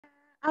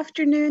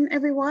Afternoon,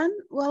 everyone.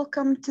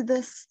 Welcome to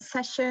this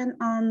session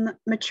on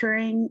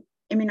maturing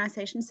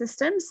immunization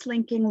systems,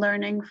 linking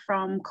learning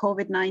from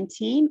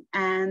COVID-19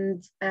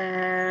 and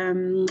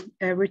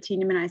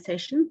routine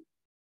immunization.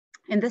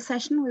 In this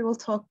session, we will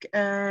talk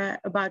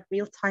about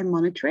real-time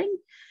monitoring.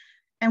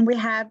 And we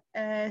have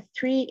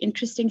three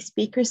interesting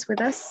speakers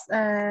with us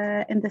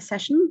in this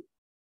session.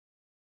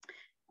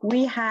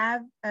 We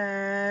have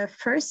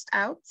first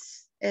out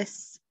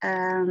is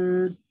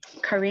Carine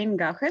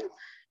Gachen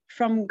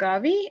from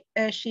Gavi.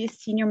 She is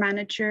senior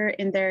manager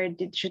in their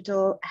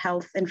digital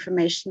health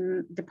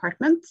information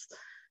department.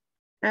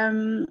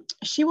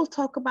 She will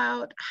talk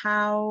about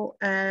how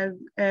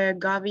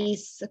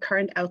Gavi's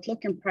current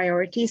outlook and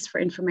priorities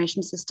for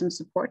information system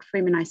support for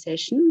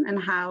immunization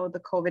and how the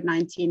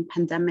COVID-19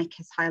 pandemic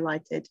has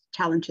highlighted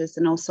challenges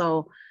and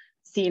also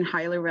seen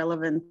highly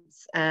relevant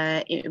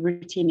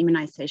routine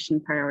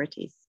immunization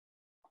priorities.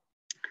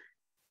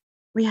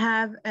 We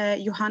have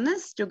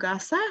Yohannes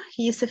Dugasa.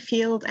 He is a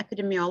field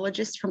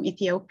epidemiologist from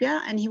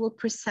Ethiopia, and he will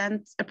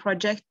present a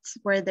project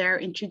where they're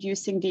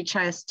introducing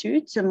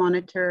DHIS2 to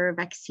monitor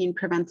vaccine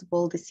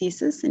preventable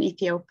diseases in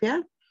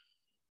Ethiopia.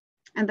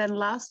 And then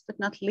last but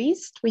not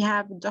least, we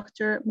have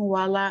Dr.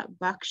 Mowla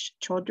Baksh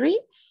Chaudhury.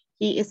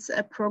 He is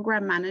a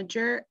program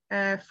manager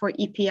for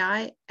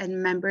EPI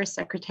and member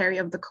secretary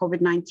of the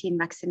COVID-19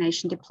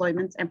 Vaccination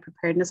Deployment and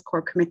Preparedness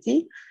Core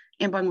Committee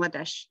in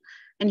Bangladesh.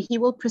 And he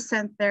will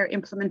present their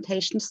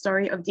implementation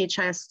story of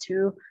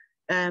DHIS2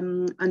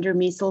 under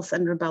measles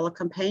and rubella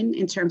campaign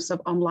in terms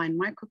of online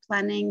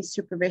microplanning,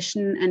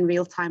 supervision, and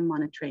real-time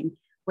monitoring,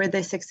 where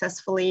they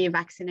successfully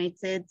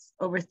vaccinated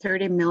over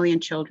 30 million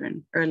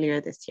children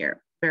earlier this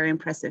year. Very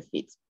impressive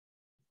feat.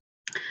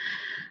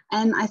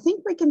 And I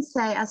think we can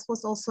say, as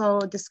was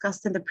also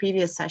discussed in the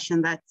previous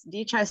session, that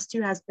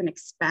DHIS2 has been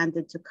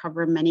expanded to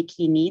cover many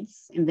key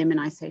needs in the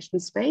immunization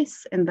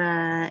space in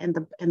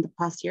the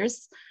past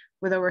years,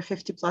 with over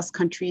 50 plus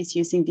countries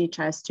using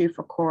DHIS2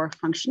 for core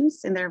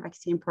functions in their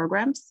vaccine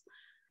programs.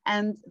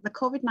 And the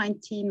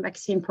COVID-19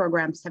 vaccine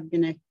programs have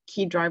been a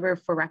key driver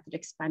for rapid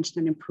expansion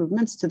and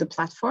improvements to the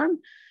platform.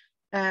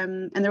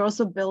 And they're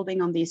also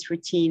building on these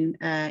routine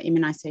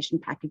immunization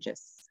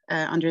packages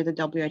under the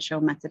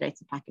WHO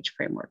metadata package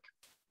framework.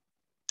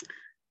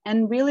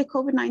 And really,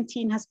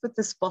 COVID-19 has put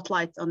the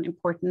spotlight on the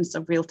importance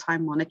of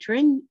real-time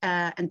monitoring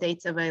and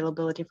data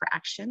availability for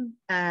action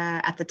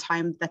at the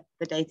time that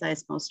the data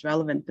is most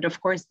relevant. But of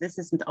course, this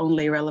isn't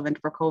only relevant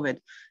for COVID.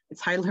 It's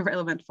highly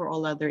relevant for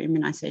all other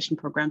immunization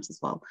programs as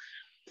well.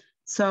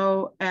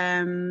 So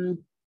in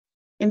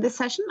this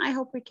session, I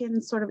hope we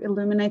can sort of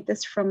illuminate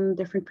this from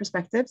different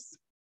perspectives.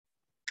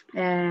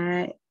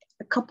 A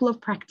couple of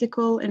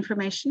practical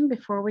information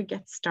before we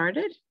get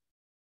started.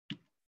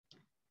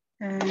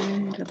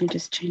 And let me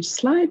just change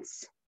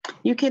slides.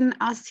 You can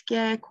ask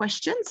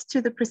questions to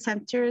the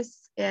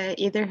presenters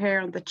either here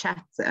on the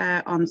chat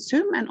on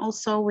Zoom, and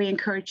also we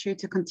encourage you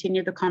to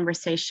continue the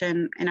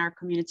conversation in our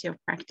community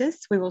of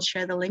practice. We will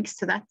share the links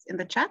to that in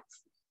the chat.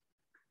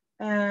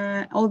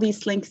 All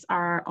these links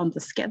are on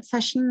the SCED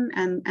session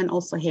and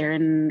also here.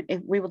 And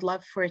we would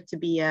love for it to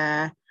be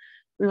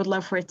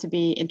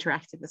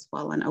interactive as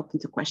well and open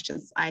to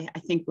questions. I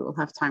think we will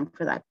have time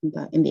for that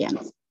in the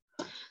end.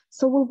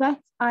 So with that,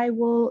 I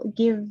will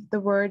give the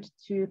word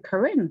to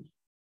Carine.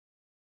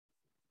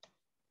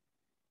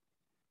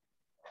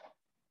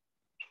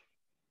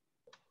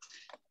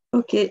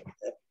 Okay,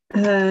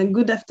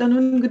 good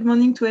afternoon, good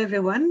morning to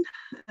everyone.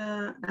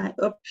 I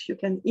hope you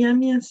can hear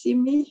me and see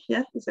me.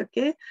 Yeah, it's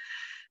okay.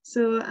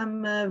 So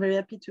I'm very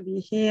happy to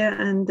be here,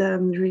 and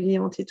really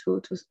wanted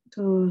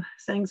to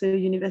thank the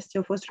University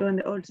of Oslo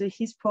and all the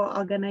HIS for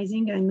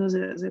organizing. I know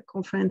the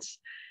conference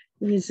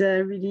is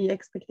really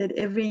expected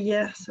every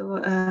year,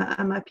 so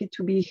I'm happy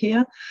to be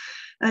here.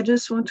 I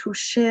just want to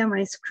share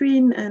my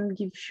screen and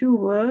give few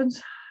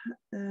words.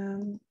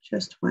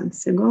 Just 1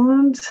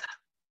 second.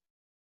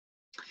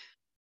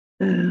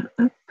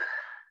 Up.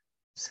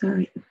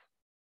 Sorry.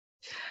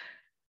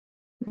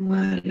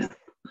 Voila.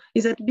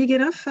 Is that big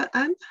enough,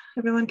 Anne?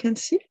 Everyone can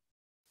see?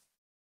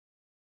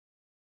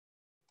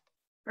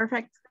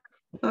 Perfect.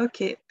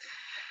 Okay.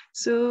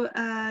 So,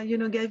 you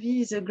know,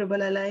 Gavi is a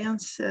global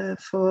alliance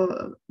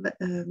for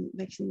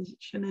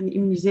vaccination and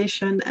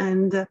immunization,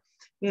 and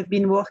we have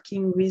been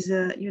working with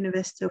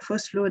University of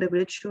Oslo,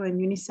 WHO, and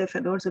UNICEF,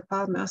 and all the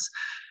partners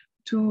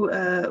to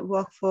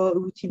work for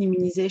routine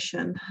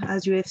immunization.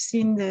 As you have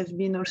seen, there have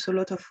been also a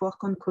lot of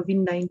work on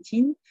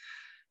COVID-19,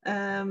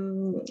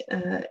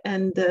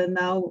 and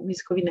now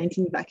with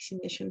COVID-19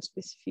 vaccination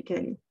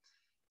specifically.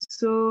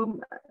 So,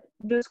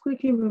 just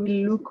quickly, we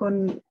will look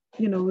on.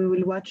 You know, we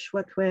will watch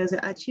what were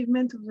the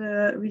achievements of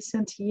the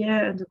recent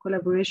year and the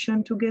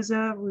collaboration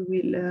together. We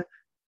will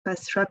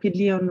pass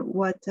rapidly on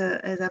what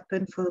has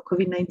happened for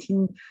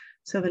COVID-19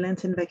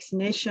 surveillance and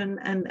vaccination,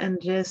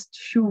 and just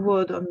few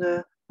words on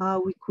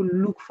how we could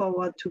look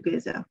forward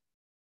together.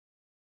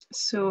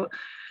 So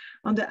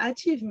on the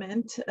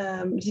achievement,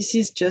 this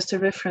is just a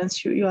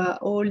reference. You are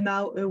all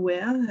now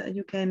aware.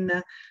 You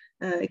can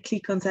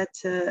click on that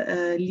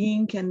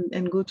link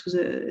and go to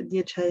the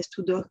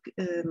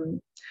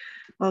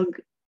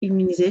DHIS2.org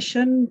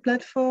immunization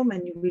platform,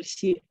 and you will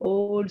see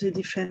all the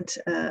different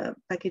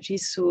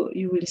packages. So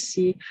you will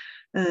see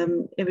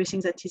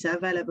everything that is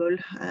available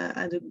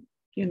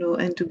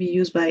and to be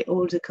used by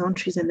all the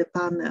countries and the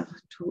partners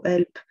to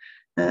help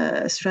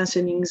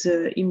strengthening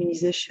the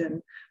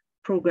immunization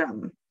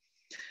program.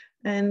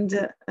 And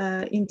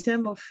in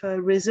terms of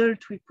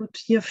result, we put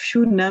here a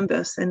few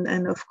numbers,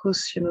 and of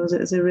course,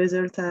 the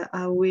results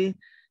are way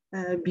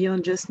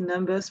beyond just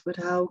numbers, but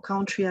how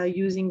countries are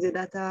using the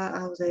data,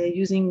 how they're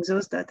using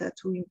those data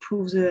to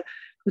improve the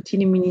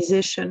routine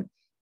immunization.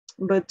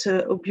 But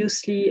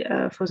obviously,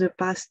 for the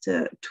past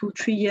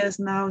 2-3 years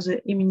now,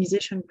 the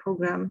immunization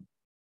program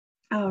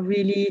are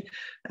really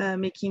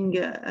making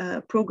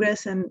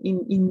progress and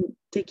in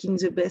taking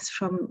the best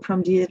from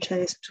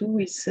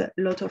DHIS2. It's a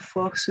lot of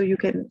work, so you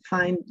can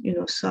find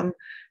some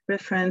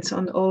reference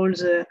on all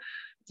the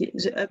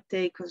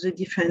uptake of the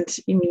different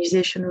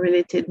immunization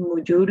related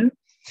module.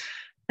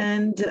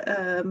 And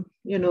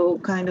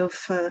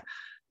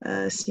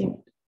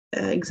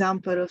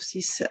example of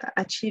this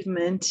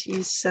achievement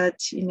is that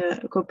in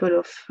a couple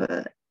of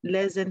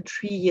less than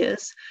 3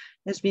 years,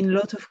 there's been a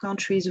lot of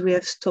countries who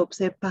have stopped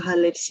their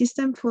parallel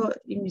system for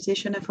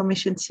immunization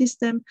information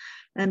system,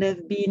 and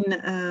have been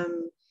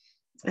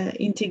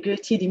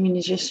integrated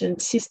immunization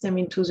system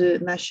into the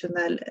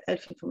national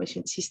health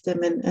information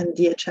system and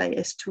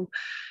DHIS2.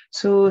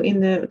 So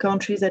in the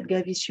countries that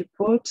Gavi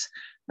supports,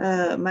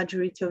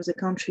 majority of the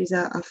countries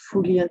are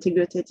fully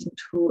integrated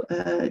into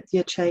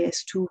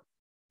DHIS2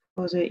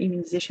 for the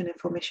immunization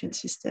information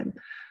system.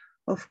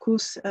 Of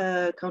course,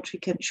 country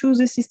can choose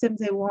the system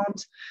they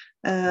want,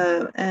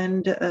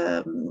 and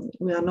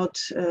we are not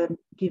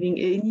giving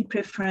any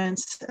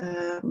preference,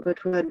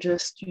 but we are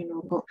just,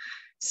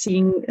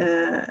 seeing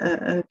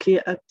a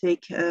clear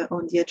uptake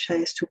on the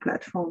DHIS2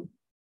 platform.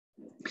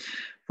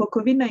 For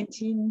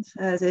COVID-19,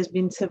 there's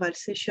been several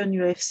sessions.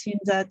 You have seen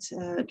that.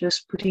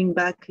 Just putting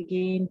back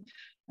again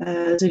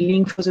the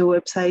link for the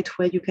website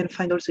where you can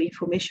find also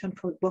information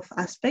for both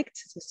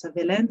aspects, the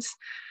surveillance,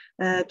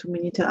 to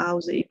monitor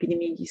how the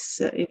epidemic is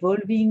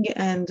evolving,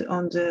 and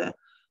on the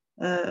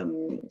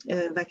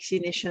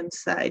vaccination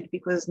side,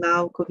 because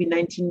now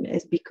COVID-19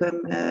 has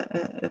become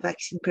a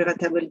vaccine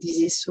preventable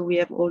disease. So we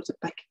have all the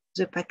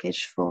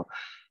package for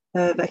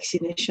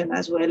vaccination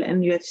as well.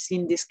 And you have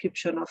seen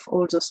description of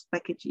all those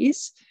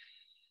packages.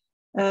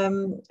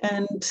 And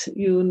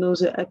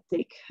the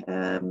uptake.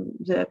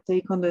 The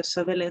uptake on the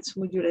surveillance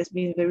module has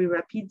been very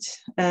rapid,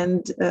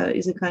 and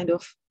is a kind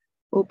of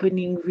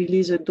opening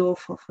really the door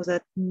for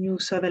that new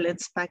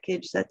surveillance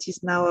package that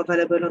is now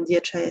available on the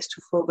DHIS2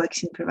 for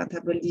vaccine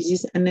preventable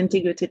disease, an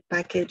integrated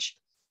package,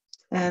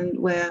 and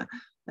where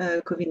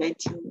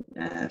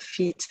COVID-19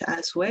 fits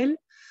as well.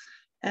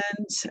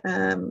 And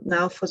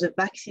now for the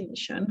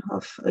vaccination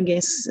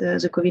against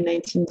the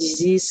COVID-19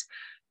 disease,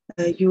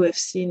 you have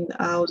seen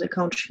how the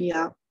country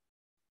are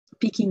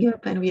picking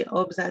up, and we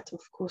hope that,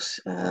 of course,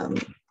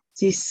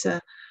 this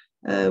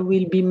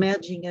will be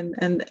merging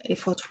and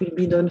effort will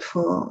be done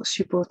for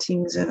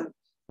supporting the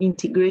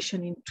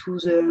integration into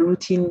the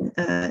routine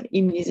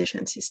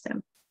immunization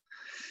system.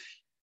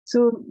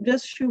 So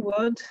just a few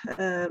words.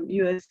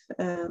 You have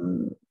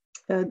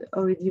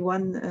already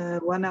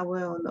one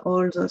hour on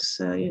all those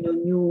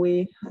new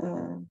way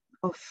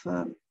of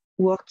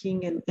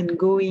working and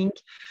going.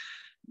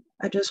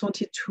 I just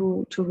wanted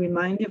to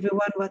remind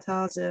everyone what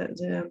are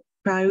the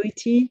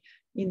priority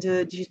in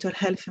the digital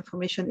health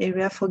information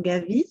area for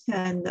Gavi,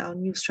 and our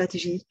new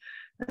strategy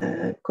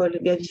called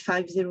Gavi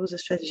 5.0, the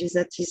strategy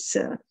that is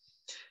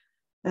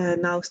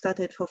now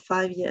started for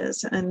 5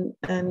 years. And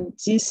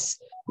this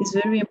is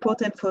very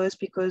important for us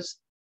because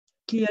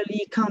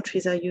clearly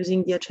countries are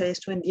using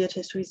DHIS2, and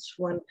DHIS2 is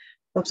one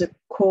of the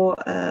core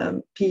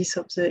piece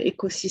of the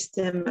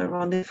ecosystem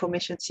around the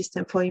information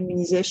system for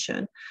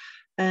immunization.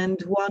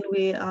 And one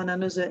way or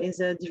another,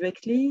 either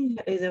directly,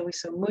 either with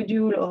a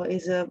module, or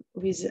either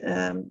with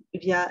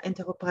via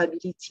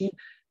interoperability,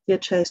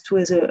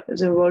 DHIS2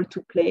 has a role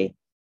to play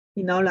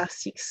in all our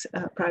 6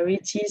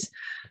 priorities,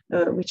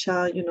 which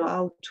are,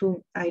 how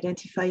to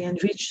identify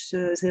and reach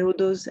the 0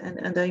 dose and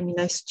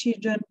under-immunized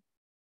children.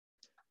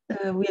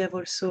 We have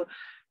also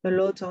a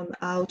lot on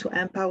how to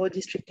empower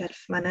district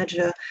health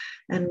manager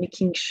and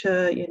making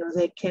sure,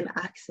 they can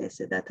access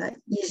the data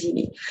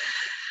easily.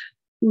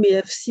 We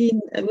are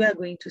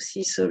going to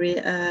see,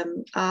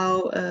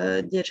 how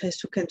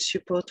DHIS2 can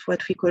support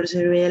what we call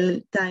the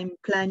real-time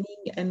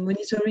planning and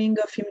monitoring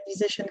of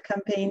immunization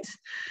campaigns.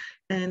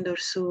 And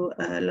also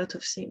a lot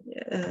of things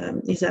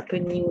is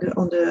happening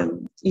on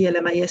the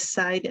ELMIS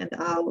side, and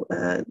how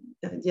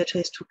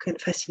DHIS2 can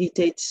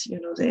facilitate,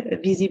 the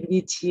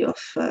visibility of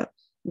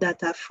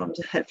data from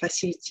the health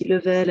facility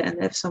level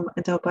and have some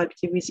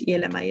interoperability with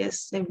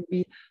ELMIS. There will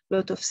be a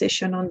lot of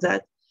session on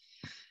that.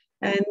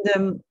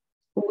 And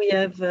we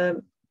have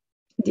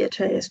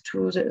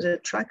DHIS2, the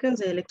tracker,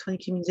 the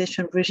electronic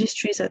immunization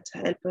registries that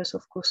help us,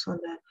 of course, on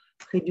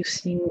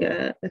reducing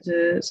the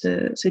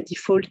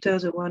defaulter,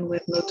 the one who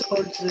have not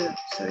all the,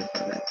 sorry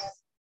for that.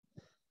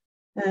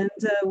 And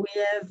we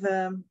have,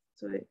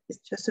 so it's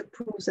just a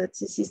proof that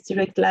this is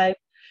direct live.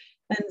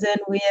 And then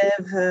we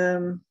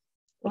have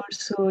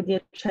also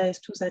the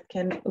DHIS2 that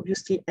can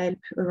obviously help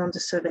around the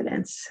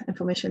surveillance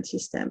information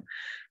system.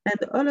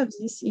 And all of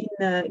this in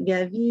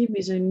Gavi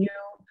with a new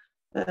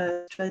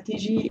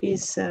strategy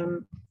is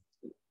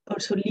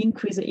also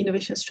linked with the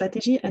innovation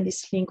strategy and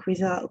is linked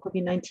with our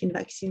COVID-19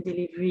 vaccine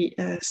delivery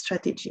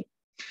strategy.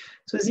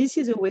 So this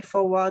is a way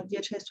forward.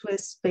 DHIS2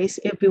 has space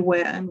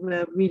everywhere, and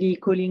we're really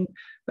calling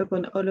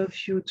upon all of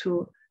you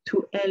to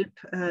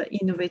help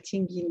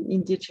innovating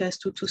in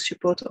DHIS2 to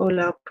support all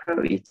our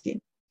priorities.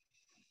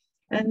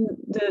 And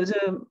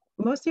the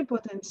most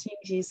important thing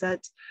is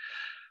that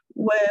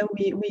where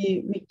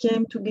we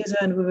came together,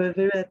 and we were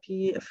very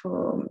happy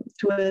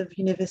to have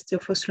University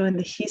of Oslo and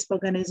the HISP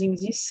organizing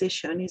this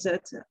session, is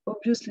that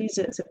obviously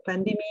the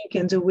pandemic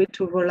and the way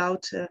to roll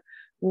out a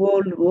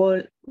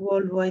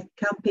worldwide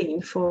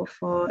campaign for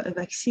a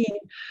vaccine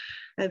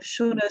have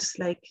shown us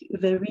like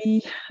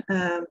very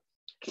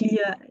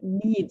clear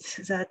needs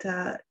that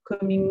are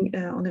coming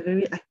on a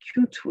very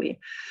acute way.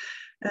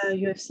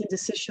 You have seen the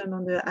session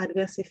on the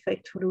adverse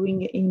effect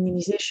following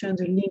immunization,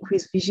 the link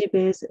with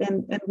VGBs,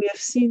 and we have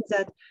seen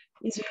that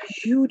it's a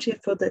huge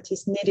effort that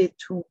is needed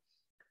to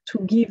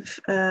give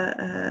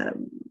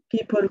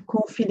people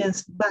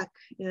confidence back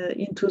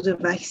into the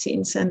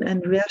vaccines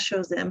and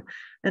reassure them.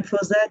 And for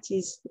that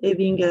is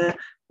having a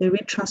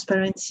very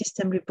transparent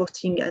system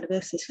reporting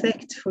adverse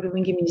effect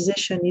following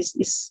immunization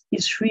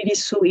is really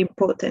so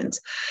important.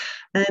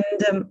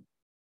 And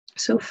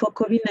so for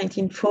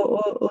COVID-19, for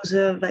all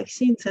other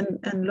vaccines, and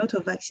a lot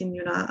of vaccines,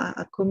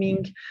 are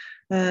coming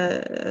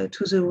to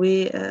the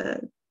way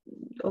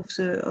of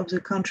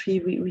the country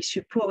we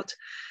support,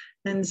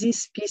 and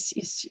this piece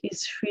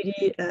is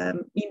really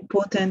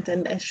important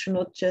and should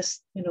not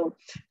just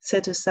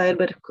set aside,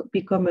 but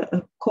become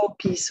a core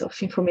piece of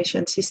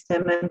information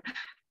system,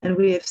 and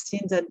we have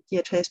seen that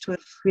DHIS2 have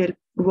a real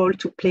role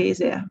to play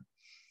there.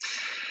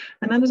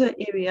 Another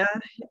area,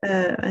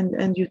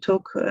 and you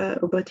talk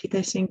about it,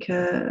 I think,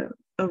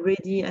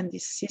 already, and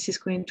this is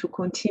going to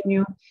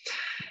continue,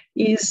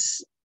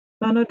 is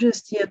we're not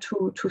just here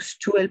to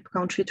help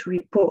country to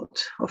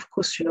report. Of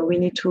course, we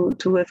need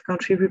to have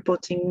country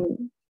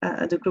reporting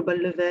at the global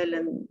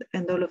level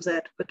and all of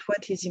that. But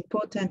what is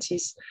important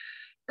is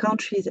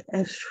countries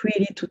have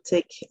really to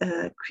take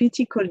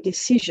critical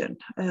decision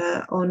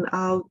on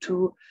how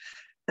to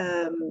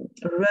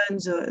run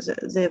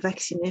their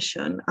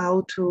vaccination,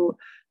 how to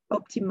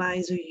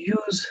optimize the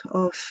use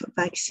of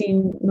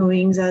vaccine,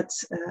 knowing that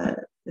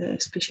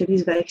especially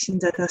these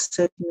vaccines that are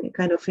set in a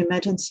kind of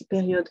emergency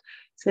period,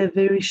 it's a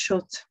very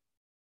short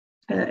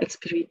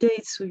expiry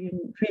date, so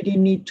you really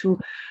need to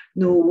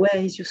know where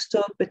is your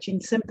stock, but in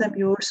the same time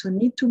you also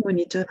need to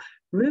monitor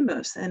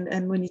rumors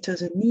and monitor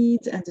the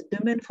needs and the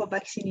demand for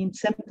vaccine in the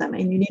same time,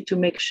 and you need to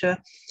make sure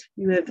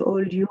you have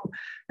all your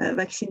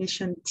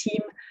vaccination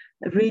team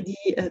ready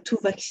to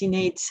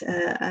vaccinate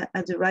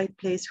at the right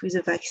place with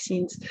the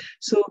vaccines.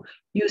 So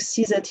you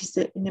see that it's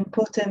an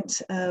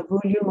important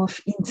volume of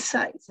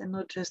insights and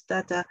not just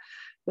data,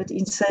 but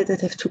insights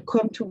that have to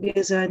come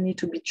together, need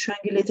to be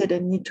triangulated,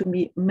 and need to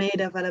be made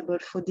available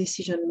for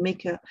decision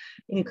maker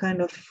in a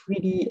kind of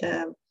really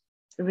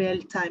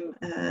real-time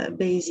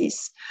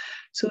basis.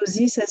 So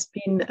this has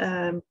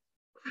been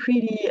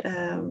really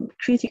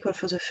critical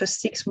for the first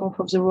 6 months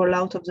of the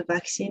rollout of the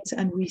vaccines,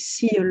 and we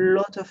see a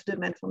lot of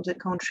demand from the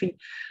country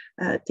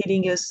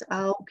telling us,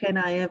 how can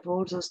I have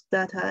all those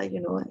data,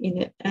 in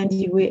a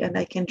handy way, and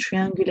I can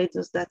triangulate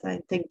those data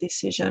and take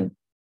decision.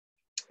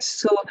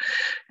 So,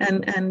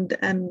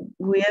 and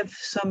we have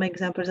some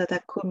examples that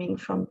are coming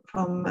from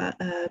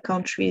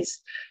countries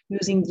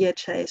using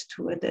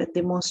DHIS2 and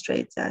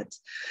demonstrate that,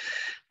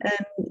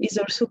 and is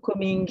also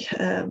coming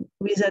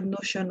with that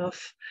notion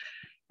of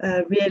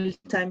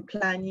real-time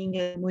planning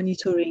and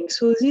monitoring.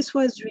 So this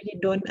was really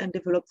done and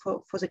developed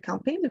for the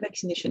campaign, the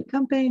vaccination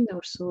campaign,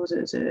 also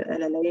the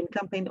LLIM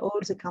campaign,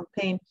 all the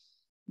campaign.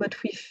 But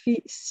we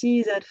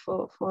see that,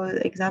 for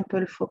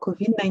example, for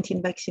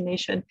COVID-19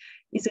 vaccination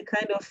is a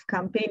kind of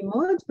campaign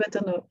mode, but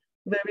on a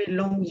very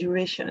long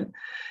duration.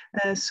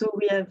 So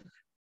we have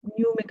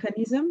new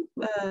mechanism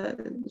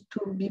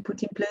to be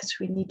put in place.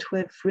 We need to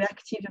have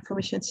reactive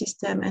information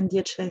system, and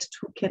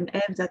DHIS2 can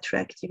have that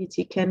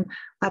reactivity, can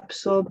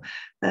absorb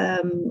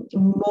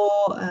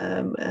more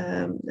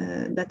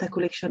data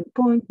collection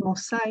point, more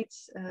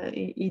sites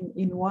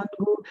in one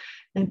go,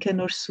 and can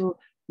also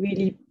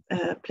really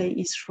play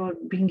its role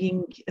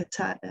bringing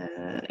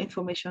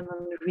information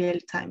on a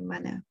real-time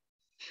manner.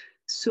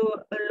 So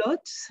a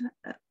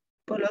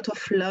lot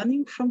of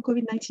learning from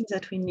COVID-19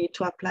 that we need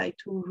to apply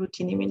to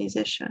routine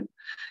immunization.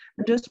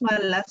 And just my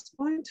last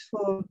point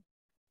for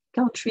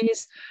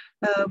countries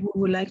who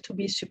would like to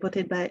be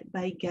supported by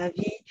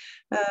Gavi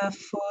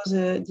for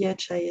the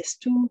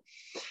DHIS2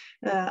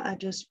 I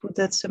just put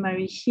that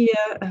summary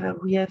here.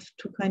 We have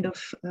two kind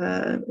of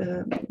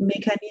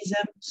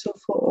mechanism. So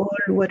for all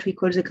what we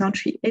call the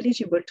country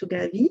eligible to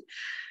Gavi,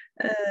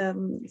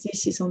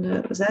 this is on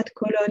that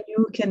column.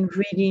 You can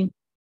really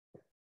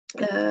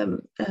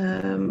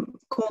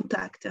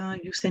contact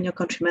you send your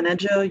country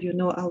manager, you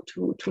know how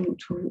to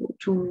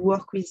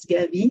work with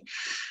Gavi,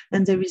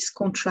 and there is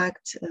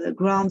contract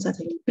grounds that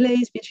are in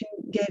place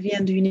between Gavi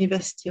and the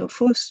University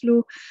of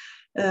Oslo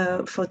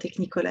for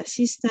technical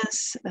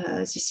assistance.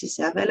 This is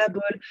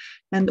available,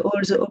 and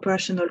all the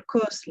operational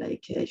costs,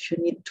 like if you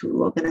need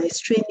to organize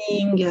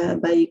training,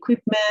 buy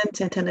equipment,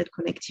 internet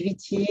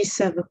connectivity,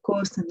 server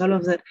cost, and all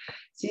of that,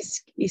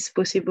 this is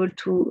possible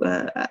to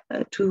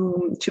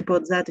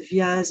support that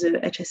via the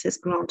HSS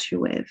grant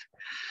you have.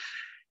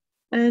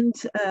 And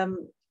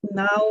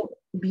now,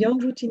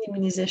 beyond routine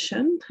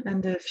immunization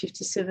and the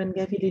 57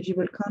 Gavi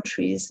eligible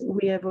countries,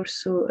 we have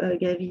also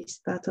Gavi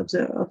is part of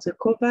the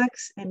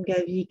COVAX, and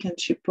Gavi can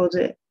support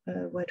the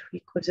what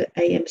we call the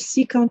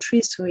AMC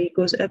countries, so it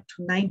goes up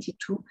to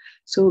 92.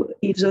 So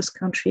if those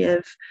countries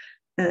have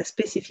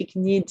specific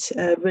needs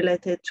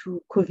related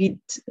to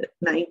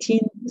COVID-19,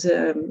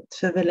 the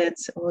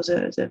surveillance or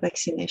the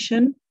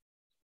vaccination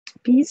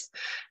piece,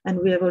 and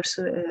we have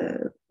also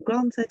a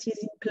grant that is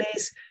in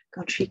place.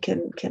 Country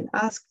can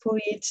ask for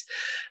it.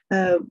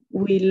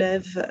 We'll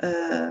have,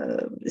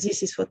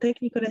 this is for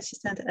technical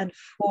assistance, and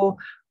for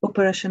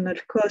operational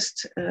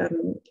cost,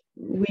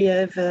 we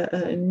have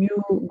a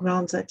new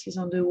grant that is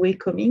on the way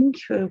coming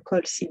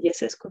called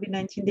CDSS,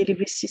 COVID-19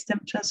 Delivery System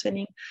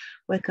Transferring,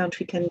 where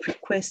country can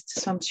request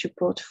some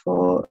support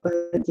for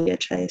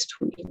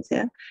DHIS2 in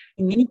there.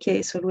 In any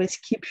case, always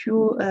keep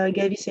your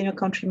Gavi senior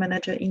country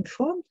manager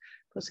informed.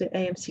 For the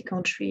AMC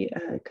country,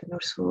 can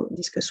also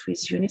discuss with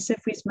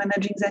UNICEF who is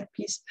managing that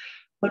piece.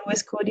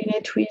 Always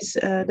coordinate with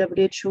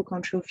WHO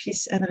country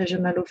office and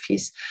regional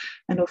office,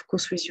 and of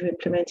course with your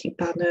implementing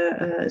partner,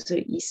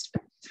 the ISP.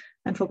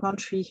 And for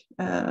country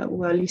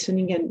who are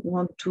listening and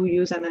want to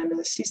use an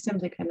analysis system,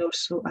 they can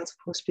also ask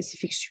for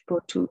specific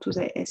support to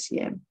the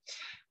SEM.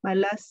 My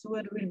last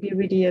word will be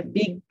really a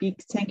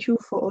big thank you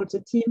for all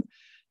the team.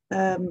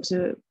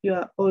 You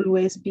have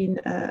always been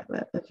a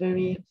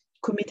very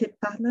committed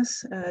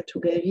partners to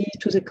Gavi,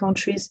 to the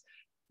countries,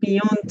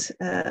 beyond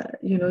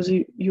your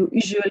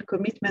usual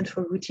commitment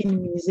for routine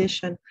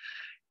immunization.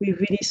 We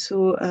really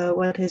saw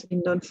what has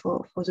been done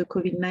for the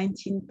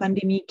COVID-19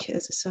 pandemic, the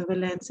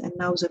surveillance, and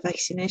now the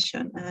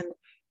vaccination. And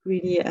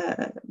really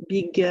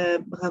big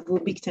bravo,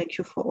 big thank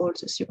you for all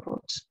the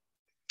support.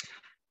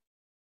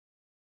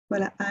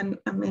 Voilà, I'm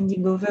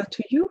handing over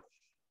to you.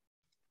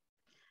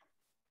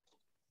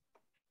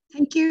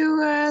 Thank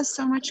you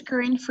so much,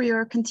 Carine, for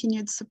your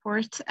continued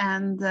support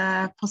and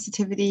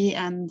positivity,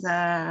 and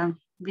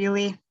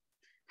really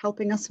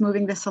helping us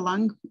moving this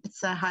along.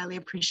 It's highly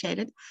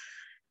appreciated.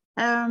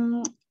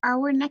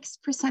 Our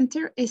next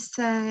presenter is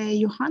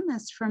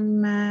Yohannes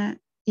from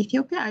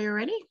Ethiopia. Are you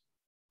ready?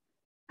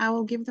 I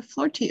will give the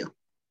floor to you.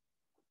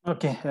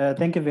 Okay,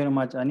 thank you very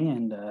much, Annie,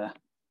 and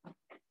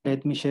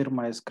let me share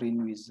my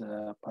screen with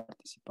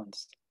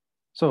participants.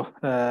 So,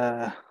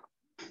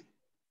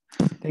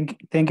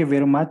 Thank you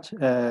very much,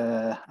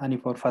 Annie,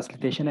 for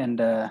facilitation,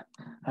 and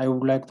I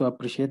would like to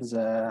appreciate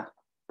the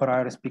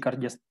prior speaker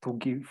just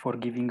for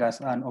giving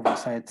us an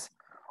oversight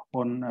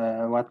on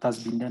what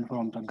has been done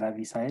from the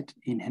Gavi side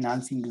in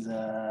enhancing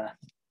the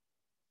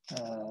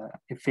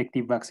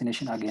effective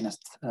vaccination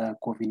against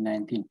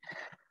COVID-19.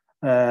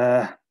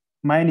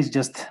 Mine is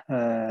just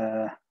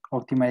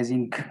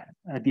optimizing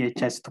a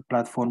DHIS2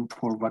 platform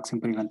for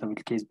vaccine preventable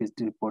case-based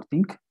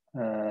reporting.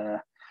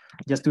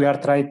 Just we are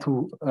trying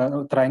to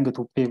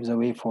pave the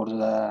way for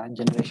the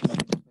generation of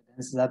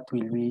evidence that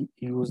will be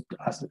used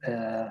as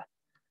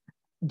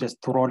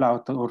just to roll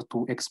out or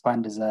to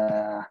expand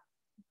the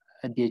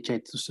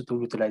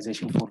DHIS2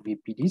 utilization for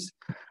VPDs.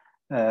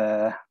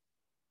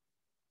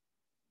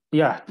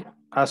 Yeah,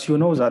 as you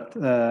know that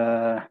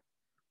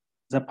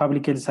the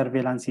public health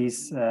surveillance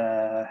is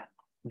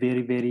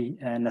very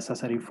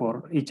necessary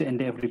for each and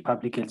every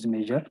public health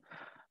measure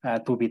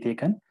to be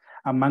taken.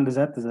 Among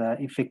that, the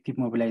effective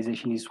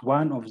mobilization is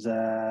one of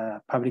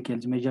the public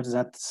health measures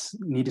that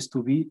needs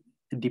to be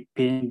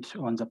depend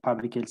on the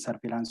public health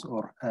surveillance,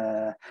 or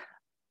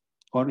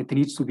it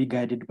needs to be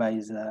guided by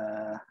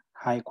the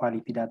high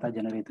quality data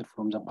generated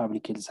from the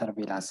public health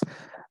surveillance.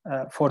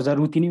 For the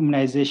routine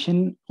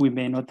immunization, we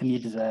may not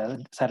need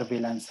the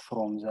surveillance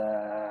from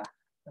the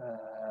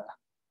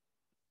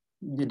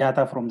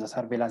data from the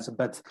surveillance,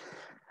 but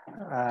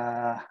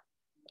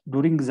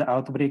during the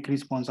outbreak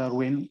response, or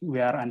when we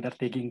are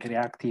undertaking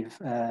reactive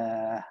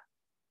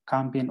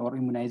campaign or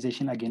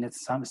immunization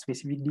against some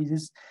specific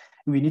disease,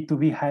 we need to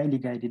be highly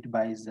guided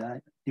by the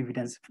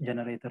evidence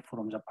generated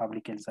from the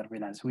public health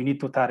surveillance. We need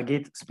to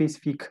target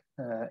specific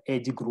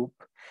age group.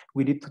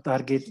 We need to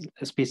target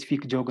a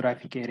specific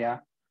geographic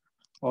area,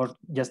 or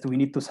just we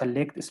need to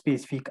select a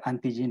specific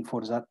antigen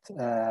for that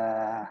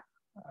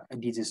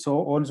disease. So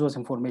all those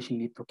information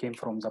need to come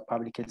from the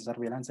public health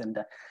surveillance, and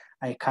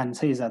I can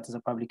say that the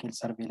public health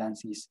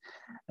surveillance is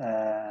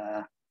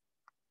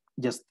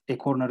just a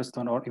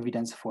cornerstone or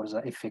evidence for the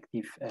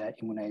effective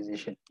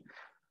immunization.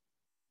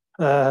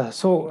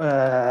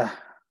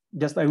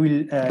 Just I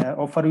will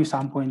offer you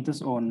some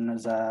pointers on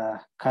the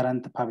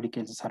current public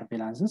health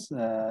surveillances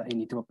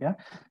in Ethiopia.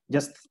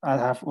 Just I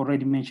have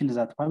already mentioned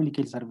that public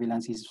health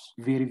surveillance is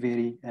very,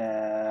 very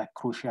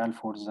crucial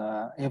for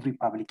every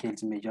public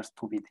health measures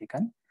to be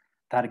taken,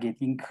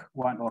 targeting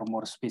one or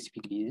more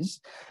specific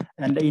diseases.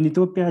 And in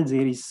Ethiopia,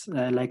 there is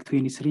like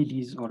 23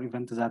 diseases or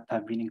events that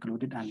have been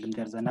included, and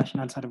there's a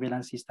national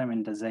surveillance system,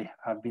 and they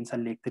have been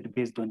selected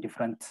based on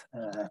different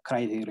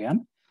criteria.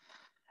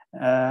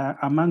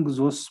 Among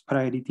those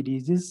priority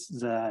diseases,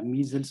 the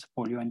measles,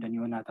 polio, and the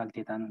neonatal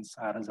tetanus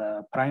are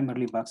the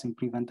primarily vaccine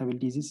preventable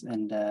diseases,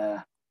 and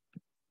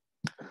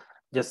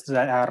just they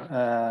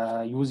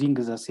are using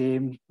the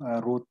same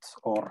route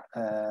or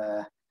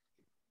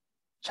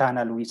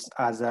channel with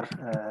other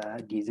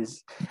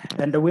diseases.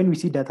 And when we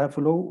see data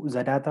flow,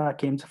 the data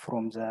came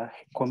from the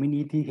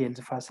community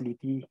health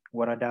facility,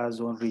 Warada,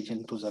 zone,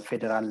 region to the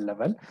federal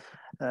level.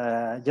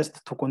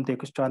 Just to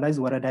contextualize,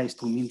 Warada is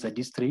to mean the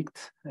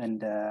district,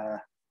 and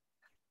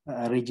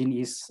region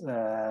is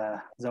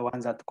the one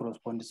that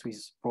corresponds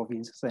with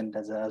provinces, and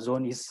the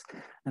zone is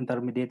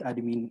intermediate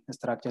admin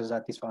structure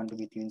that is found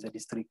between the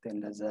district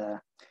and the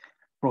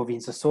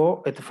provinces.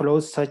 So it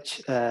flows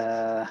such,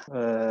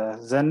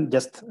 then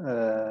just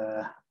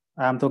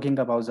I'm talking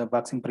about the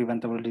vaccine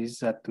preventable disease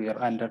that we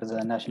are under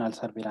the national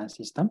surveillance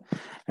system.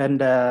 And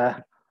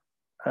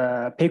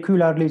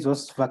peculiarly,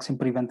 those vaccine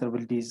preventable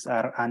diseases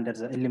are under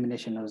the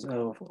elimination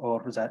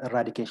or the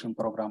eradication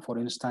program. For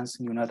instance,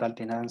 neonatal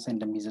tetanus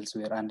and the measles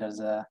were under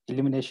the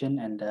elimination,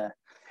 and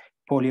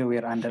polio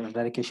were under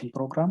eradication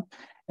program.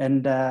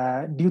 And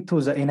due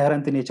to the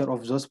inherent nature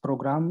of those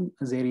programs,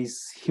 there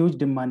is huge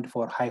demand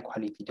for high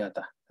quality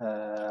data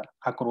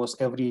across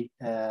every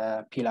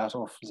pillars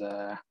of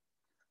the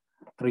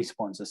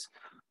responses.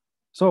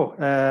 So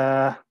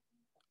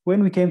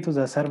when we came to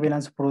the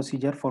surveillance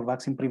procedure for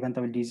vaccine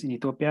preventable disease in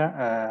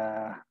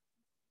Ethiopia,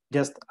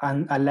 just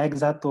unlike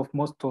that of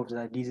most of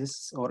the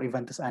diseases or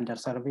events under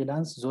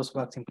surveillance, those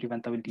vaccine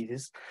preventable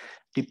diseases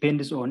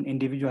depends on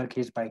individual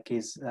case by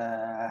case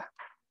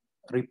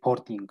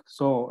reporting.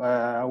 So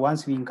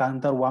once we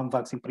encounter one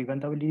vaccine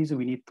preventable disease,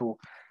 we need to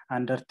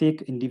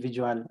undertake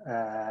individual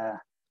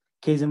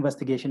case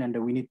investigation, and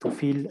we need to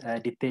fill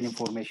detailed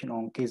information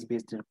on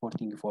case-based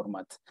reporting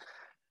format.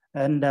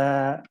 And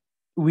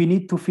we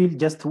need to fill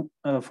just,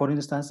 for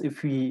instance,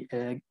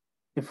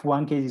 if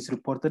one case is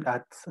reported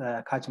at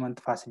catchment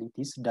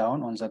facilities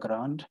down on the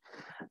ground,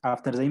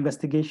 after the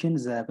investigation,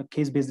 the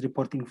case-based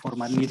reporting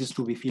format needs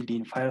to be filled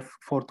in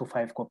 4 to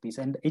 5 copies,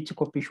 and each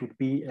copy should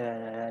be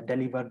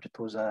delivered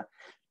to the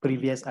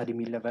previous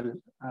admin level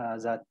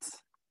that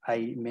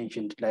I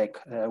mentioned, like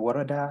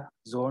Warada,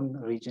 zone,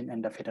 region,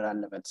 and the federal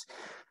levels.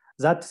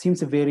 That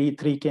seems very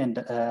tricky and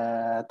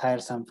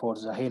tiresome for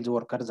the health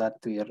worker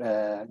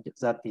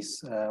that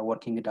is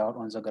working it out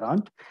on the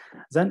ground.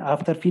 Then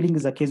after filling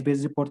the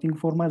case-based reporting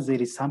format,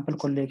 there is sample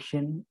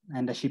collection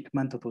and a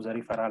shipment to the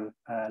referral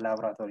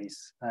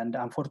laboratories. And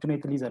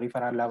unfortunately, the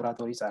referral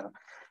laboratories are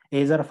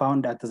either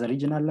found at the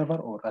regional level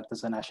or at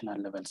the national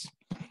levels.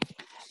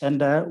 And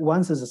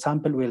once the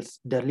sample was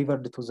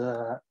delivered to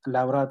the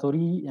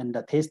laboratory and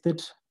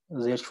tested,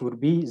 there should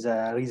be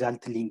the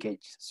result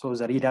linkage. So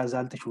the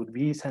result should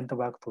be sent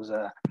back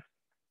to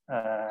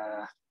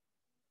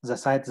the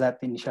site that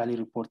initially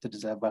reported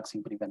the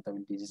vaccine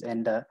preventable disease.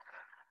 And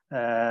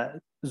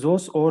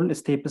those all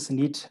steps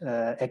need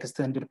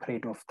extended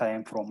period of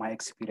time from my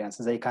experience.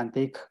 They can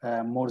take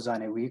more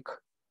than a week.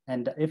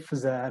 And if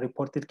the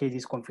reported case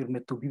is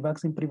confirmed to be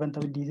vaccine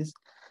preventable disease,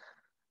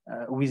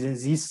 within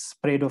this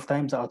period of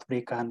time, the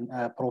outbreak can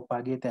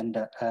propagate and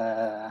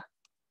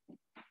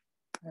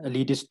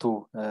leads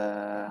to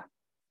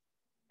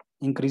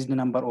increased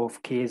number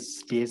of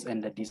case days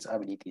and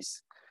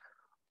disabilities.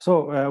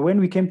 So when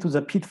we came to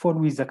the pitfall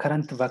with the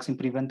current vaccine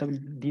preventable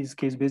disease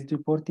case-based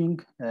reporting,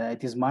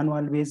 it is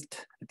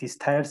manual-based, it is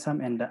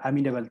tiresome and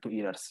amenable to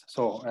errors.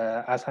 So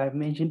as I've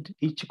mentioned,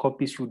 each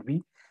copy should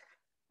be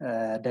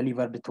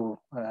delivered to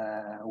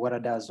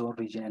Warada, zone,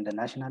 region, and the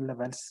national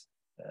levels.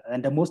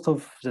 And most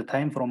of the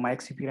time, from my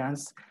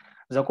experience,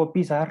 the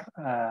copies are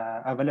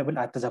available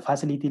at the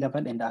facility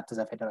level and at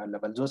the federal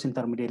level. Those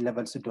intermediate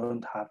levels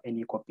don't have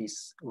any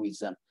copies with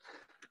them.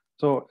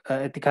 So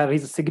it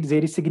carries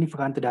very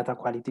significant data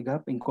quality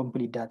gap,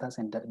 incomplete data,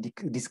 and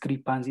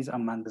discrepancies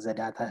among the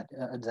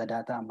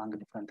data among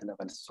different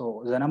levels.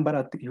 So the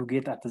number you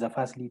get at the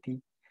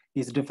facility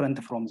is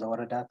different from the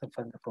Warada,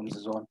 different from the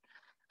zone,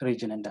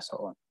 region, and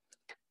so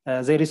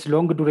on. There is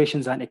long duration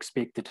than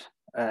expected.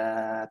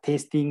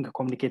 Testing,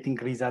 communicating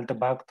result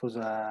back to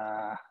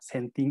the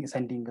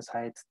sending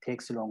site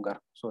takes longer,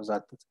 so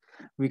that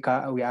we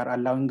are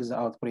allowing the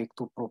outbreak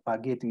to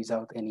propagate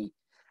without any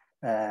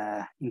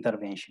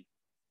intervention.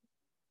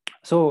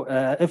 So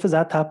if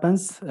that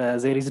happens,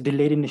 there is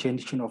delayed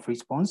initiation of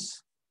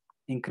response,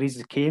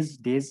 increased case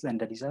days and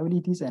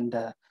disabilities, and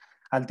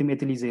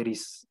ultimately there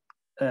is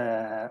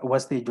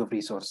wastage of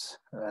resource,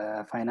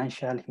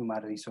 financial,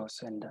 human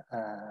resource, and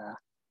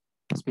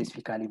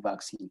specifically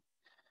vaccine.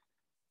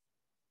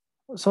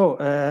 So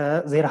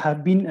there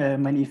have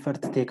been many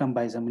efforts taken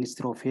by the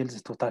Ministry of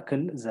Health to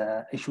tackle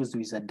the issues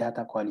with the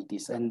data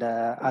qualities. And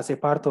as a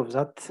part of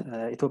that,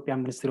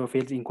 Ethiopian Ministry of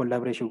Health in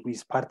collaboration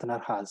with partner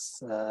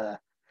has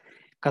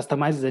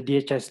customized the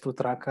DHIS2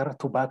 tracker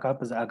to back up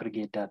the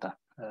aggregate data.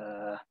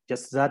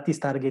 Just that is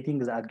targeting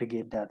the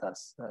aggregate data,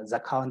 the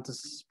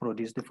counts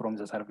produced from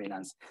the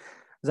surveillance.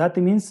 That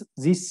means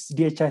this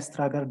DHIS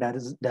tracker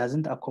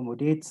doesn't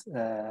accommodate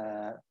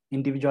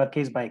individual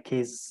case by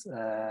case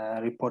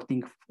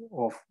reporting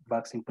of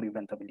vaccine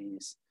preventable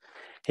disease.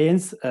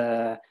 Hence,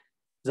 the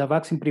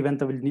vaccine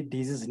preventable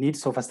diseases need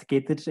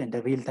sophisticated and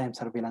real-time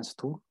surveillance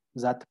tool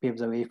that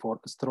paves the way for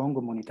strong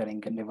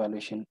monitoring and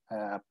evaluation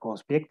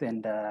prospect.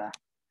 And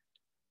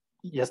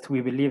yes,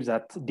 we believe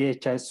that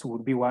DHIS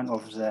would be one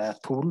of the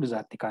tools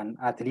that can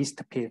at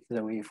least pave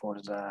the way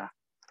for the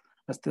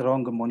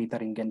strong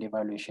monitoring and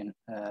evaluation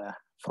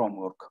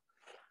framework.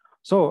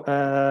 So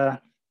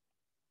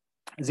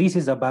this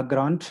is a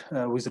background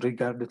with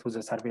regard to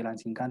the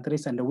surveillance in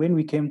countries. And when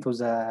we came to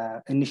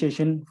the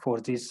initiation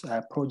for this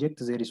project,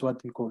 there is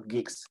what we call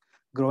GIGS,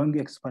 Growing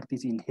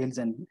Expertise in Health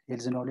and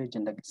Health Knowledge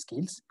and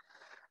Skills.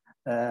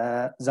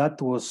 That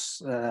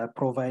was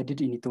provided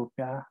in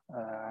Ethiopia,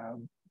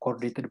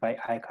 coordinated by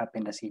ICAP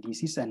and the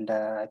CDCs. And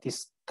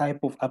this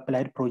type of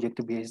applied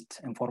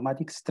project-based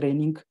informatics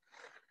training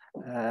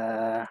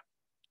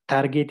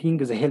targeting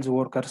the health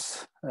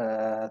workers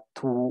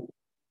to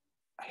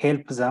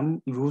help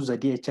them use the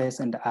DHIS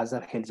and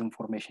other health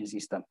information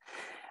system.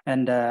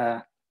 And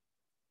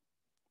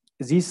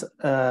this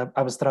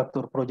abstract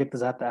or project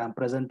that I'm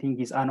presenting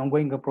is an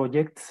ongoing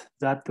project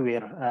that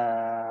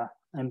were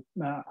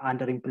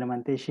under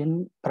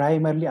implementation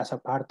primarily as a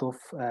part of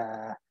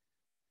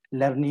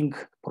learning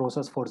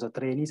process for the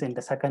trainees,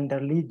 and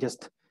secondarily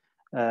just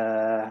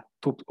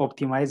to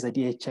optimize the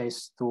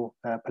DHIS2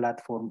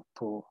 platform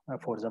for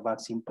the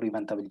vaccine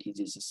preventable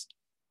diseases.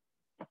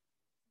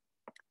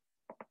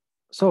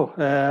 So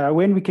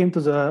when we came to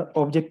the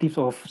objectives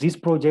of this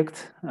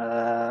project,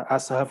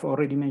 as I have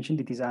already mentioned,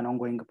 it is an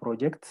ongoing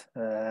project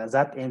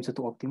that aims to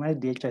optimize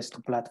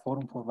DHIS2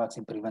 platform for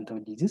vaccine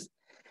preventable disease,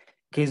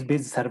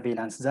 case-based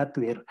surveillance that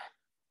were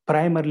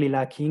primarily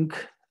lacking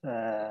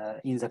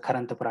in the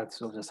current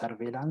practice of the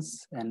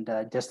surveillance, and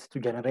just to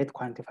generate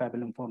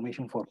quantifiable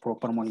information for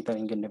proper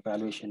monitoring and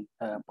evaluation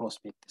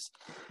prospects.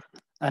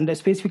 And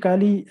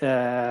specifically,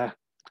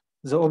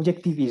 the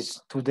objective is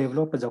to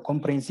develop the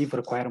comprehensive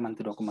requirement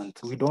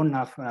document. We don't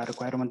have a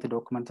requirement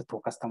document to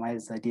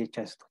customize the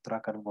DHIS2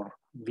 tracker for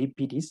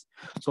VPDs.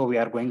 So we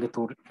are going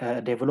to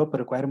develop a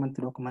requirement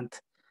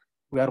document.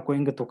 We are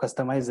going to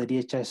customize the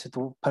DHIS2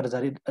 to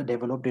further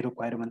develop the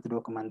requirement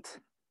document,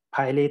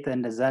 pilot,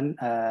 and then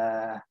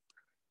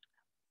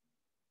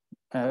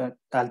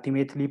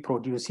ultimately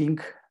producing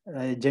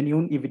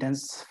genuine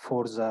evidence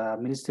for the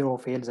Ministry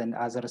of Health and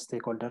other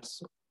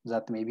stakeholders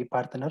that may be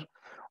partner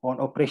on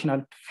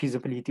operational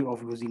feasibility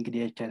of using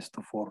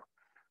DHIS2 for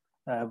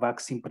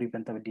vaccine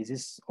preventable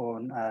disease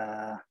on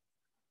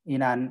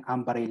in an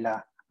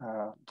umbrella,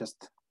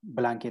 just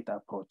blanket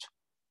approach.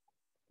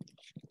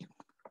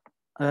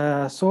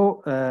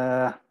 Through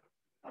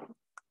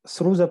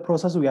the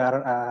process, we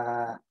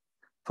are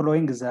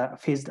following the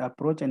phased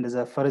approach, and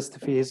the first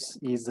phase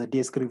is the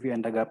desk review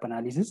and the gap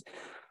analysis.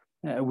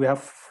 We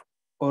have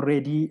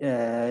already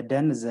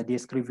done the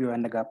desk review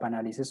and the gap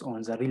analysis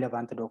on the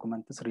relevant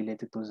documents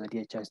related to the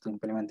DHIS2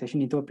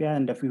 implementation in Ethiopia,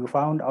 and we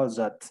found out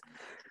that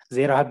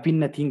there have been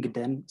nothing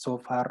done so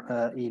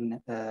far in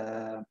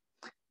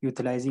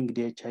utilizing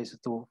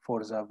DHIS2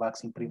 for the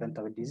vaccine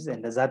preventable disease,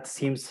 and that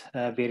seems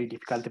very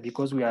difficult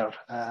because we are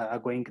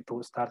going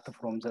to start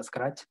from the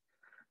scratch.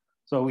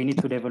 So we need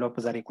to develop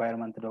the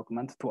requirement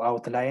document to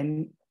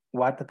outline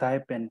what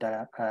type and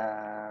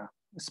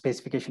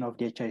specification of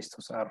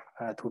DHIS2s are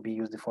to be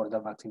used for the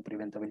vaccine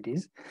preventable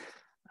disease.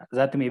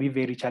 That may be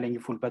very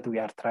challenging, but we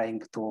are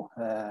trying to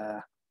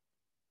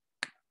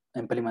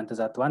implement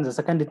that one. The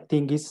second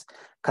thing is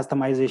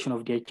customization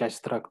of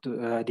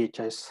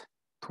DHIS2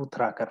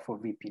 tracker for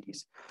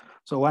VPDs.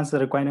 So once the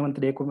requirement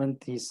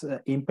document is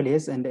in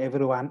place and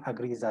everyone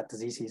agrees that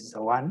this is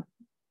the one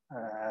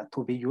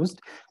to be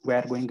used, we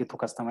are going to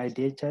customize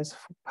DHIS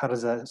for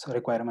the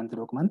requirement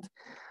document.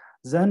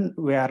 Then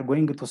we are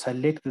going to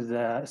select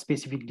the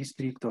specific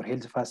district or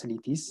health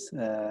facilities,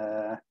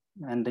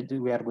 and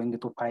we are going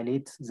to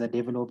pilot the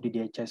developed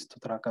DHIS2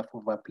 tracker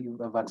for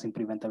vaccine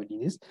preventable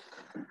disease.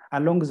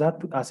 Along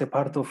that, as a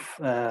part of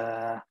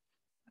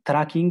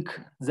tracking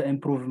the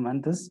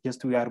improvements,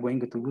 just we are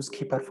going to use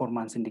key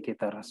performance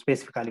indicator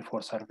specifically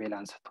for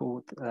surveillance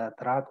to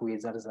track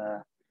whether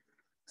the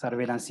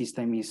surveillance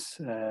system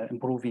is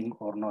improving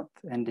or not.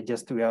 And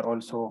just we are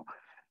also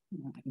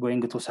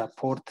going to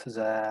support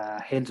the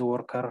health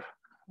worker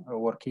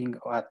working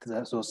at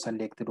those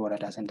selected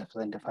woradas and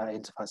the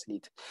health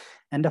facility.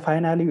 And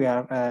finally, we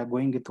are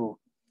going to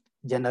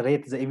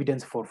generate the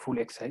evidence for full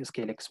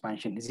scale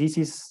expansion. This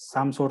is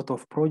some sort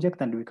of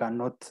project, and we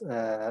cannot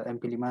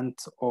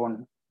implement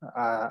on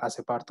as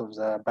a part of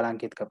the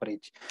blanket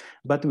coverage.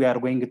 But we are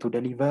going to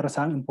deliver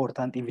some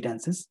important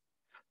evidences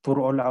to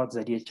roll out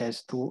the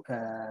DHIS2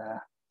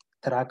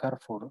 tracker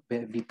for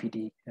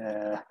VPD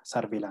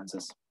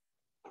surveillances.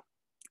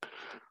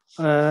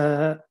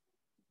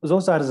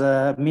 Those are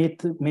the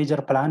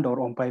major planned or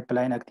on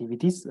pipeline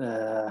activities.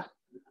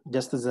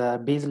 Just the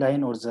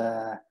baseline or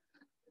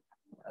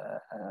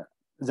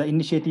the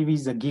initiative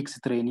is the GIGS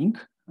training.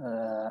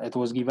 It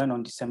was given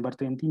on December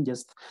 20.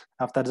 Just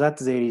after that,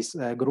 there is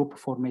a group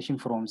formation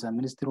from the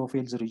Ministry of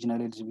Health, regional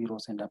health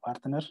bureaus, and the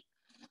partners.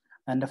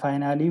 And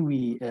finally,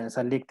 we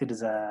selected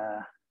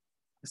the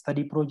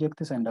study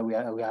projects, and we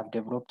have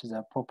developed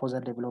the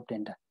proposal developed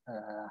and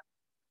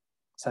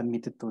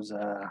submitted to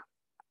the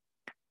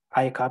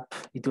ICAP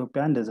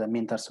Ethiopia, and the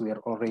mentors were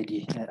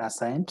already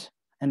assigned.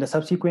 And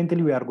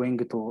subsequently, we are going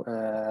to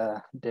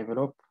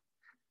develop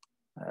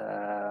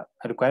a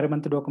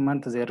requirement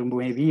document. There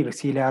may be a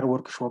CLR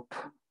workshop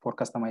for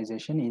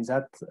customization. In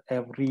that,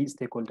 every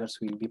stakeholders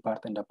will be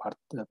part and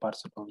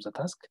parts of the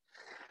task.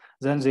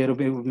 Then there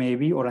may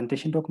be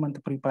orientation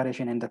document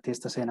preparation and the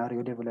test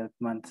scenario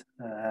development.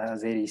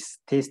 There is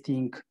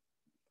testing.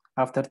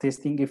 After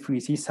testing, if we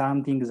see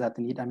something that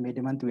need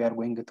amendment, we are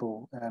going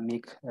to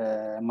make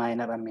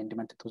minor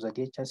amendment to the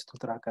DHIS2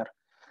 tracker.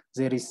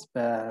 There is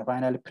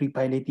final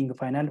pre-piloting,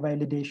 final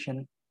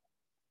validation,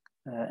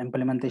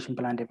 implementation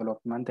plan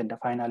development, and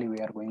finally we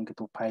are going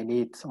to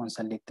pilot on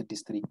selected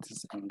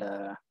districts and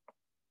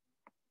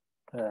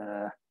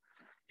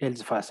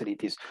health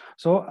facilities.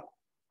 So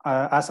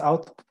as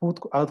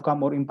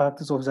outcome or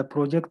impacts of the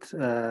project,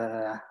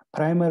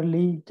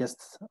 primarily,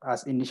 just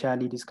as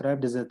initially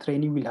described, the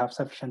trainee will have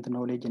sufficient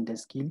knowledge and the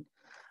skill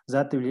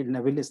that will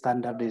enable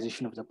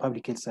standardization of the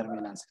public health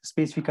surveillance.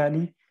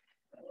 Specifically,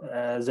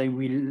 they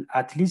will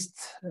at least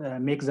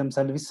make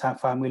themselves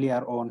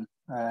familiar on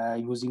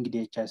using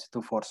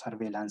DHIS2 for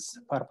surveillance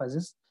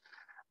purposes.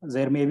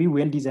 There may be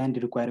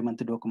well-designed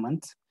requirement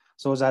documents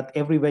so that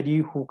everybody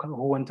who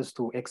wants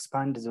to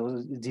expand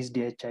these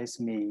DHIS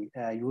may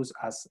use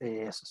as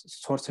a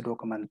source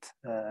document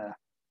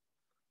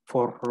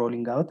for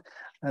rolling out.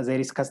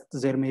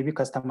 There may be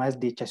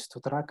customized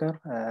DHIS2 tracker.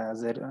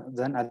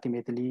 Then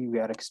ultimately we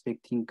are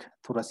expecting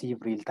to receive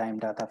real-time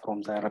data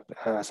from the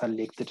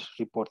selected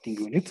reporting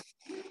unit.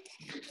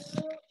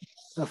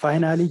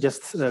 Finally,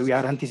 just we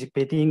are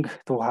anticipating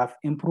to have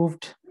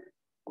improved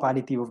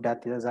quality of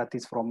data, that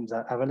is from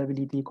the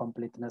availability,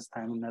 completeness,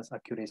 timeliness,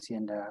 accuracy,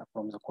 and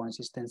from the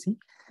consistency.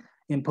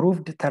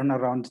 Improved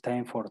turnaround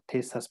time for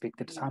test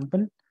suspected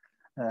sample.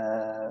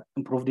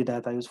 Improved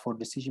data use for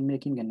decision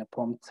making, and the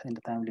prompt and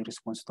the timely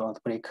response to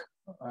outbreak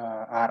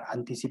are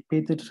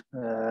anticipated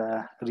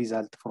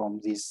result from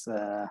these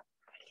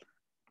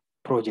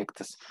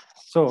projects.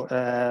 So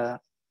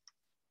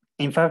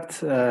in fact,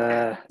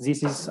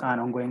 this is an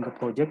ongoing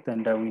project,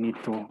 and we need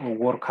to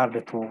work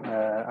hard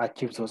to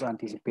achieve those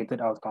anticipated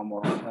outcome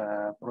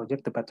of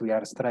project, but we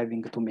are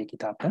striving to make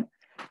it happen.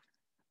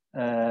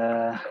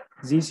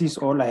 This is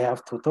all I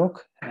have to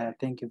talk.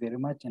 Thank you very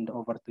much, and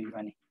over to you,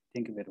 Annie.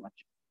 Thank you very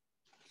much.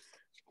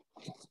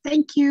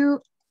 Thank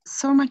you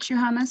so much,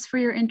 Yohannes, for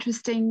your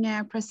interesting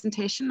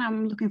presentation.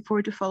 I'm looking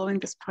forward to following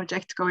this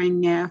project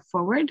going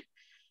forward.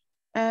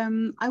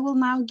 I will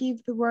now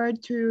give the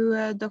word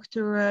to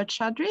Dr.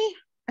 Chaudhury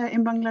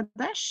in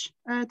Bangladesh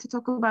to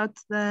talk about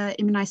the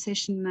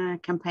immunization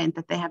campaign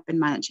that they have been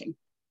managing.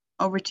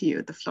 Over to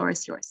you. The floor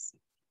is yours.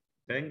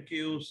 Thank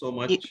you so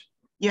much.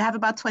 You have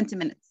about 20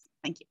 minutes.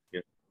 Thank you.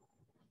 Yeah.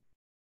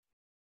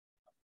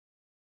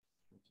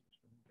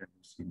 Can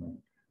you see my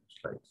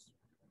slides?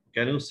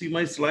 Can you see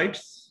my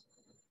slides?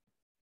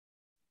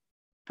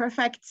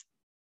 Perfect.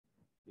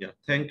 Yeah,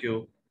 thank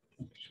you.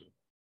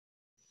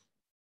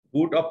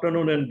 Good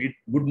afternoon and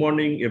good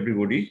morning,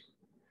 everybody.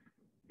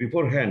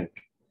 Beforehand,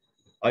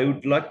 I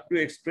would like to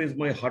express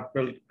my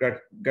heartfelt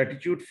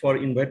gratitude for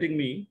inviting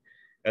me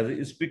as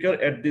a speaker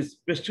at this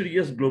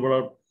prestigious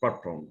global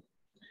platform.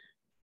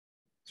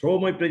 Through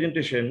my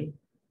presentation,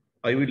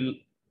 I will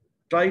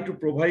try to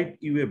provide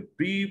you a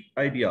brief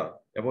idea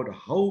about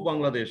how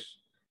Bangladesh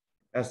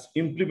has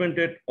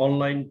implemented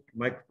online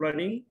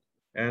microplanning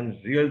and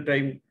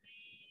real-time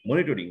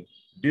monitoring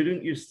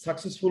during its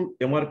successful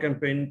MR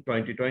campaign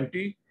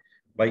 2020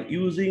 by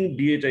using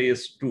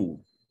DHIS2,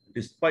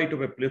 despite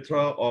of a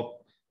plethora of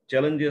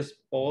challenges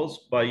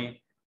posed by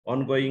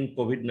ongoing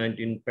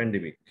COVID-19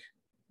 pandemic.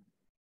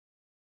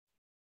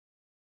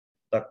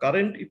 The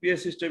current EPI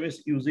system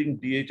is using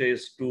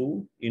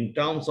DHIS2 in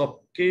terms of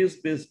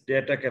case-based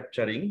data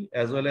capturing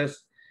as well as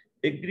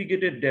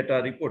aggregated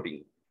data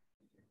reporting.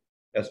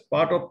 As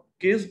part of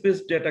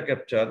case-based data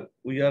capture,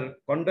 we are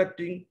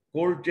conducting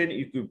cold chain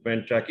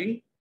equipment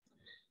tracking,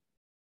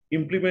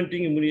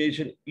 implementing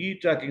immunization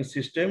e-tracking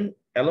system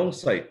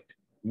alongside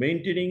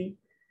maintaining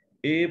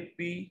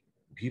AFP,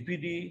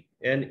 VPD,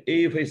 and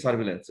AFI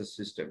surveillance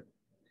system.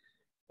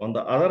 On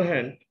the other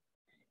hand,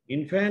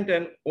 infant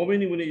and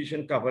women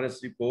immunization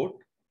coverage report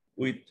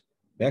with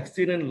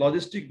vaccine and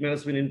logistic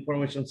management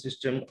information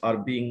system are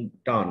being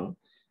done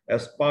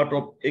as part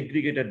of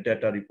aggregated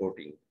data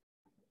reporting.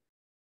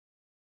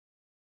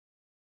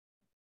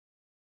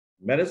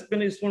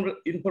 Management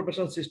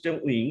Information System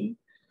Wing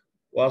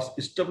was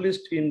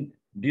established in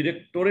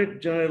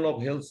Directorate General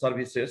of Health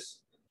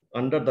Services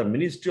under the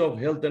Ministry of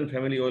Health and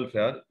Family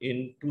Welfare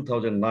in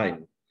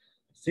 2009.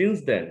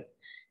 Since then,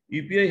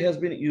 EPI has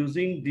been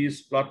using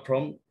this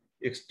platform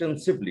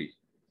extensively.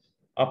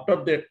 After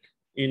that,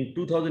 in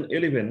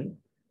 2011,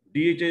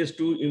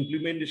 DHIS2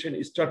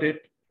 implementation started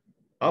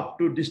up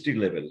to district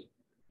level.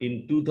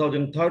 In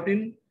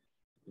 2013,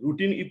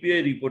 routine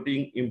EPI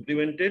reporting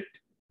implemented,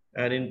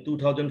 and in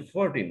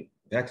 2014,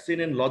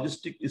 vaccine and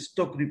logistic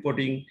stock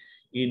reporting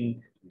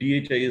in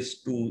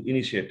DHIS2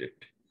 initiated.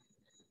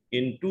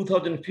 In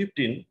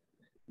 2015,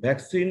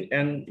 vaccine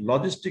and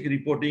logistic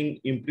reporting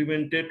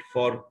implemented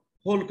for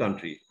whole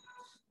country.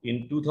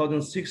 In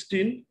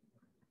 2016,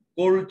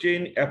 cold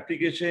chain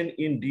application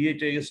in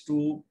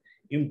DHIS2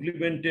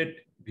 implemented,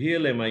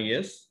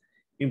 VLMIS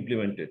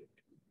implemented.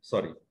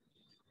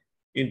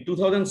 In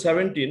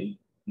 2017,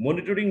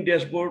 monitoring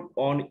dashboard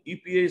on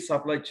EPI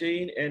supply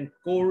chain and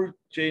cold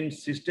chain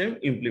system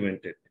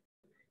implemented.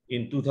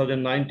 In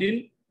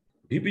 2019,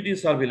 DPT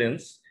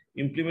surveillance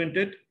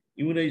implemented,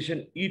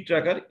 immunization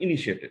e-tracker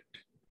initiated.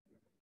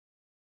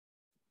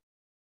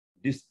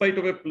 Despite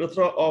of a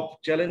plethora of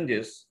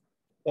challenges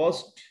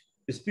posed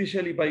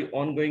especially by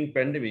ongoing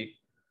pandemic,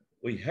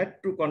 we had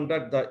to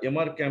conduct the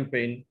MR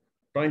campaign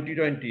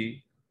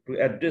 2020 to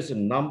address a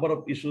number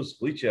of issues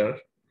which are: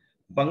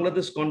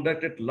 Bangladesh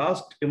conducted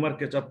last MR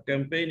catch-up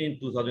campaign in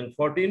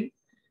 2014.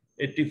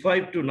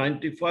 85 to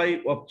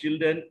 95 of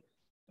children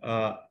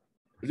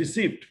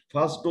received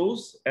first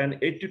dose, and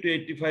 80 to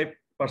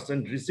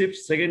 85% received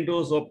second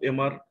dose of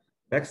MR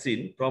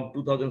vaccine from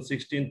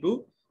 2016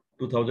 to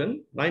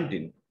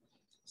 2019.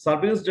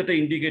 Surveillance data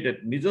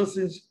indicated measles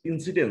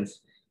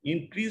incidence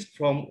increased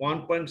from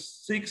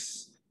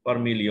 1.6 per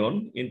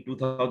million in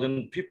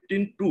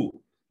 2015 to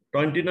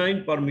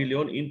 29 per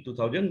million in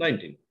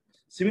 2019.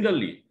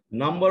 Similarly,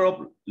 number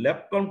of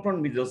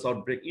lab-confirmed measles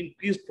outbreak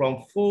increased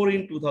from 4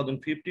 in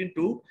 2015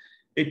 to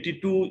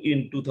 82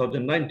 in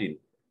 2019.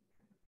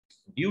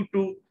 Due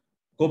to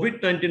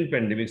COVID-19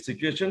 pandemic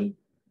situation,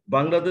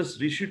 Bangladesh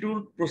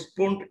rescheduled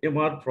postponed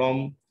MR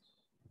from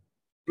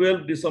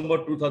 12 December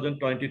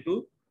 2020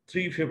 to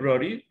 3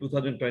 February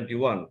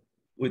 2021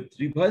 with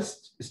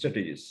revised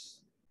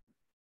strategies.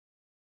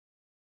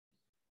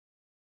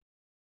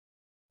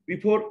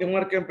 Before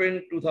MR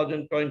campaign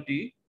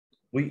 2020,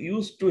 we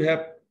used to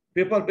have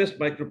paper-based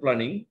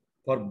microplanning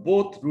for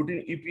both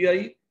routine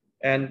EPI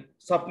and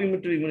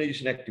supplementary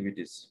immunization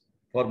activities.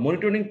 For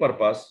monitoring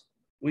purpose,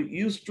 we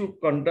used to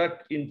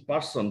conduct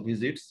in-person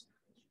visits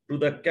to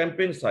the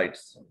campaign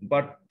sites,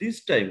 but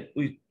this time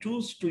we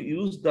choose to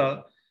use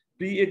the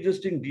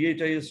pre-existing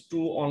DHIS2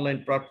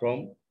 online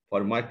platform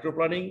for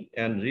microplanning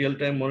and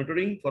real-time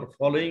monitoring for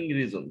following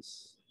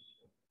reasons: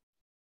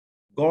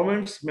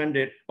 government's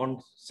mandate on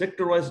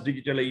sector-wise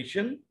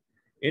digitalization,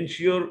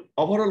 ensure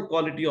overall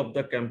quality of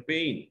the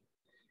campaign,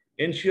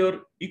 ensure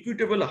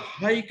equitable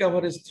high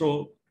coverage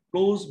through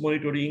close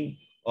monitoring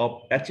of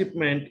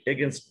achievement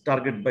against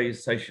target by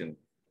session,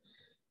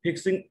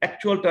 fixing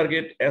actual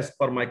target as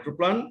per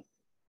microplan,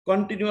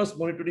 continuous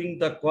monitoring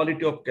the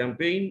quality of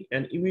campaign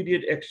and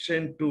immediate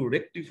action to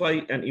rectify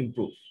and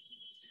improve,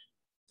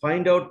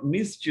 find out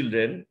missed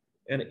children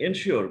and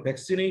ensure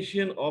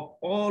vaccination of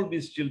all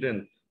missed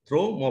children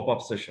through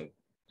mop-up session,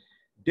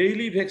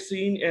 daily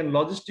vaccine and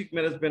logistic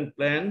management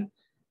plan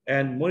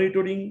and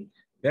monitoring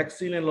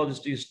vaccine and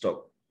logistic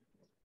stock,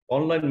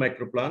 online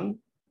microplan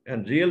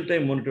and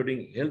real-time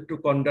monitoring help to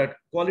conduct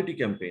quality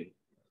campaign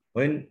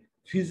when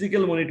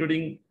physical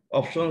monitoring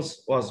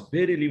options was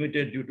very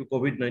limited due to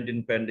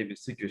COVID-19 pandemic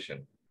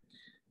situation.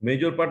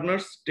 Major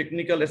partners,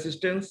 technical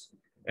assistance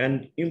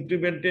and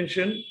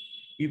implementation,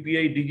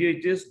 EPI,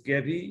 DHIS,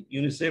 Gavi,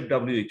 UNICEF,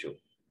 WHO.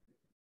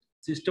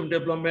 System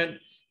development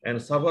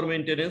and server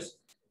maintenance,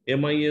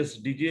 MIS,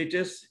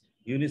 DHIS,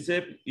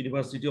 UNICEF,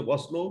 University of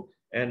Oslo,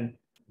 and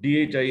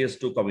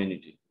DHIS2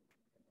 community.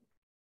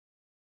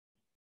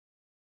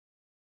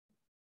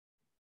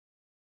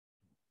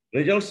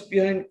 Results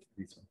behind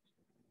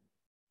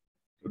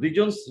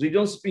regions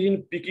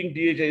behind picking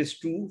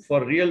DHIS2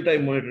 for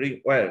real-time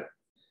monitoring were: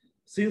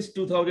 since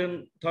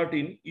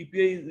 2013,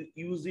 EPI is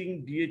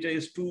using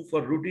DHIS2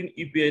 for routine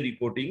EPI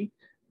reporting,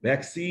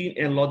 vaccine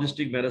and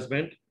logistic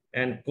management,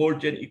 and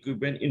cold chain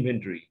equipment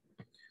inventory.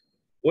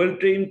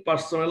 Well-trained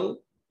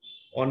personnel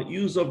on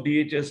use of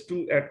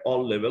DHIS2 at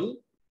all levels.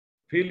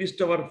 Field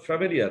staff are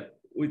familiar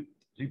with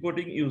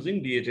reporting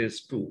using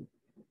DHIS2.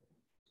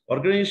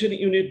 Organization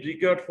unit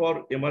required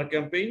for MR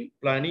campaign,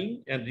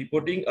 planning, and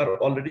reporting are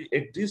already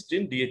exist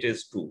in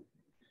DHIS2.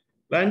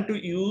 Plan to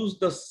use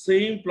the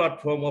same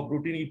platform of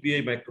routine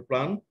EPI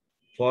microplan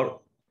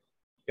for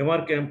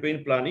MR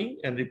campaign planning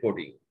and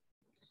reporting.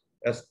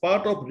 As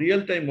part of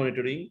real-time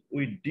monitoring,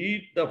 we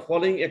did the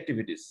following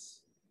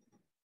activities: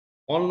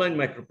 online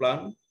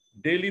microplan,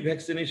 daily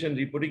vaccination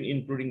reporting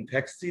including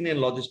vaccine and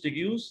logistic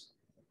use,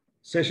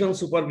 session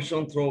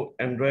supervision through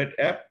Android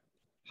app,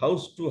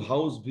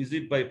 house-to-house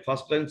visit by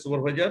first-line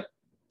supervisor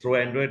through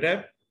Android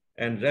app,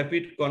 and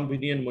rapid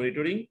convenient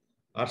monitoring,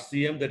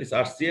 RCM, that is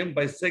RCM,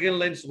 by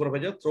second-line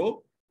supervisor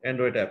through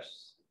Android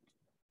apps.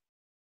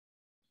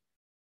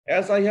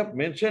 As I have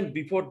mentioned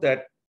before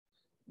that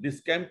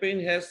this campaign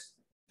has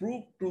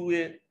proved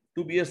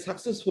to be a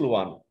successful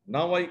one.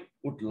 Now I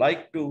would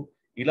like to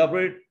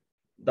elaborate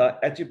the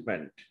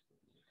achievement.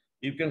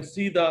 You can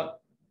see the,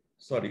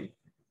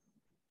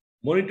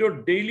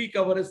 monitored daily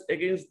coverage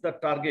against the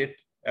target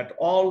at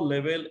all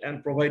levels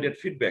and provided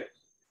feedback.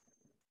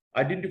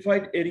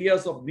 Identified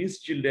areas of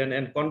missed children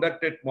and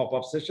conducted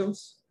mop-up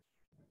sessions.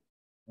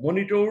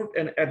 Monitored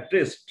and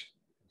addressed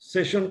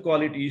session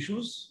quality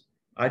issues.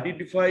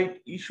 Identified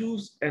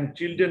issues and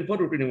children for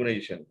routine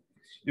immunization.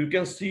 You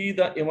can see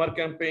the MR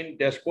campaign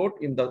dashboard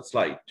in the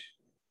slide.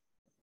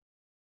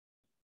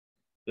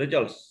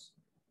 Results.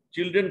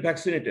 Children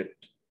vaccinated,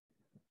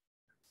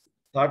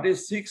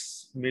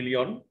 36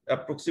 million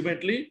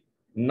approximately.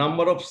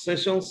 Number of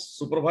sessions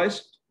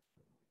supervised,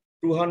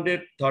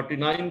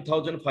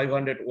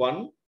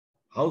 239,501.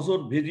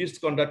 Household visits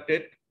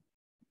conducted,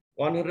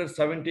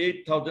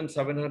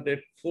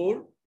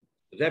 178,704.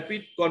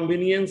 Rapid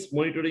convenience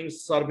monitoring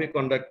survey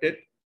conducted,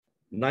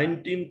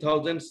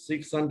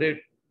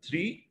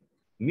 19,603.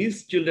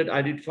 Missed children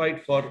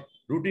identified for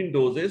routine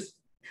doses,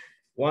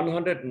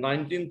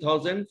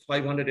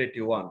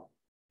 119,581.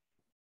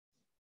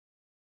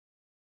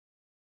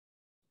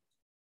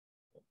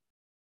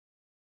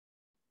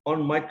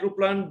 On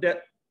microplan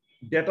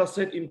data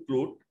set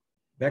include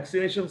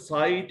vaccination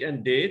site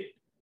and date,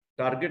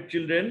 target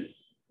children,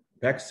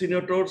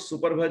 vaccinator,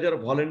 supervisor,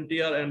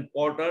 volunteer, and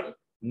porter,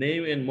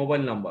 name and mobile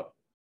number.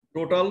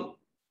 Total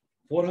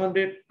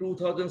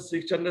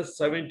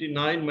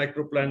 402,679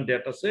 microplan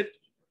data set.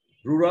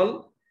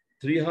 Rural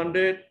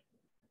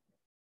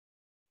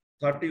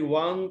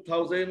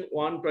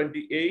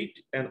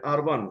 331,128 and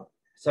urban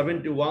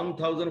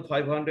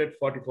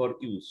 71,544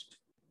 used.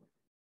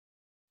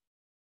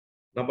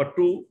 Number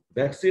 2,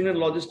 vaccine and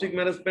logistic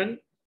management,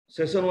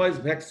 session-wise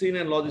vaccine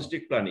and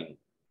logistic planning.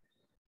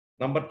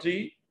 Number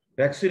 3,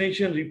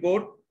 vaccination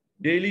report,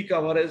 daily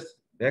coverage,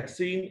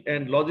 vaccine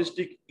and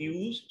logistic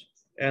used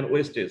and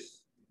wastage.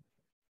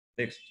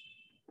 Next.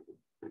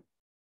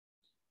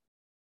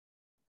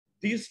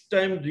 This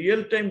time,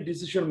 real-time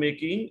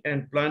decision-making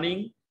and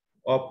planning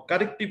of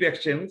corrective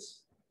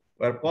actions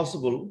were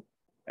possible,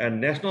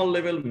 and national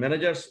level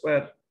managers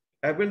were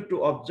able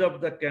to observe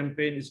the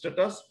campaign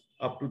status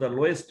up to the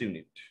lowest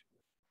unit.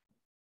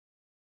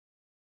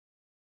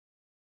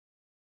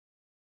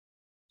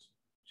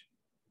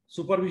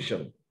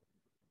 Supervision.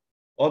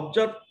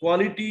 Observe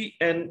quality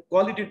and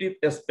qualitative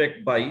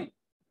aspect by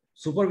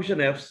supervision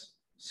apps,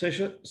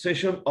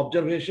 session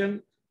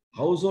observation,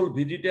 household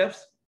visit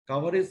apps,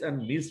 coverage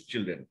and missed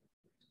children.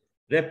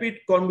 Rapid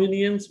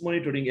convenience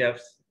monitoring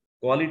apps,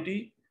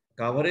 quality,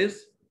 coverage,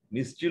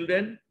 missed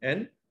children,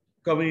 and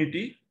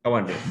community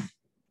awareness.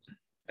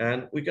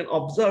 And we can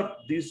observe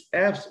these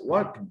apps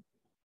work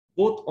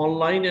both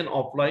online and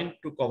offline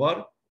to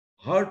cover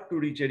hard to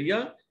reach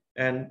area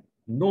and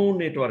no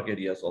network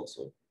areas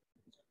also.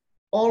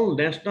 All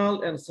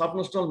national and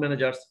subnational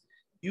managers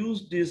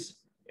use these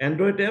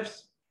Android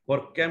apps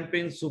for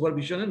campaign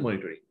supervision and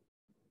monitoring.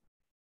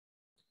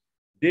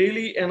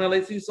 Daily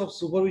analysis of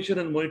supervision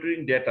and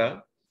monitoring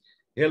data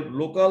help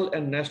local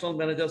and national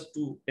managers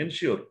to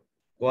ensure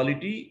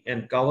quality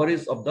and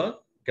coverage of the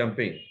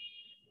campaign.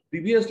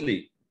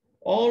 Previously,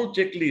 all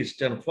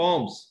checklists and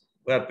forms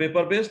were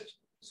paper-based,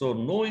 so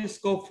no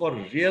scope for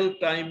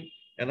real-time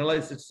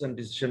analysis and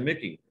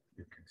decision-making.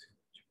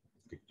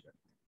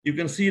 You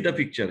can see the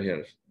picture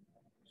here.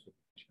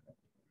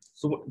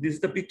 So this is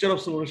the picture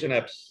of supervision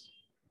apps.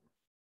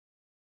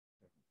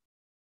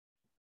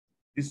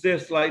 This is a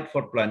slide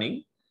for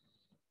planning.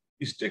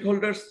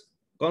 Stakeholders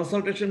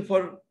consultation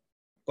for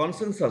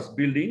consensus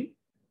building,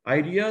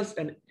 ideas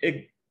and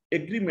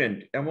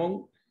agreement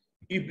among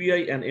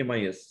EPI and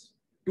MIS,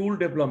 tool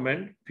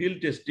development,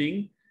 field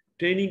testing,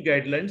 training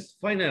guidelines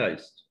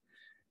finalized.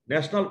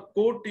 National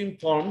core team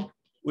formed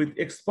with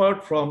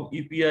experts from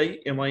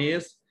EPI,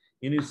 MIS,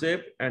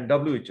 UNICEF and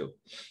WHO.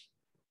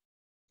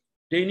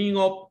 Training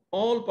of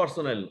all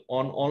personnel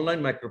on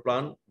online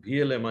microplan,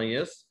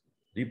 VLMIS,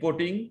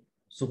 reporting,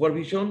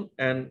 supervision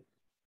and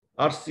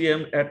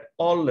RCM at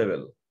all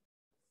levels.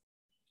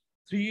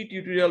 3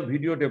 tutorial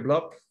video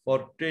developed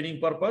for training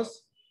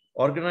purpose,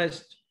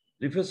 organized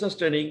refreshers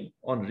training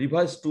on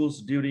revised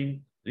tools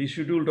during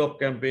rescheduled of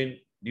campaign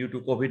due to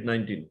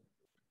COVID-19.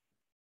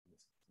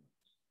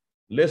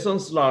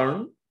 Lessons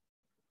learned.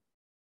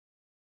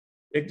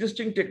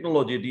 Existing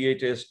technology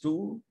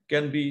DHIS2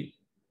 can be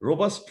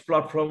robust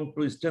platform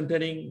to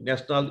strengthening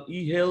national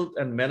e-health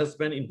and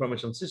management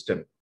information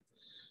system.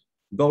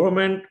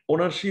 Government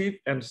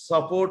ownership and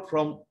support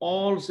from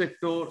all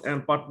sector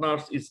and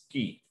partners is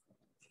key.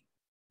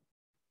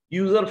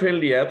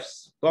 User-friendly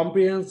apps,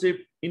 comprehensive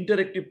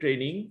interactive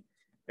training,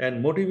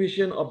 and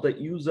motivation of the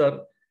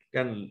user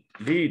can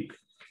lead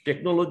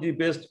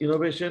technology-based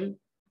innovation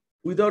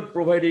without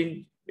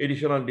providing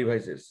additional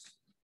devices.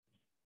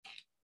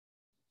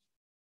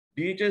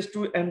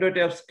 DHIS2 Android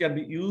apps can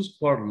be used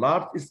for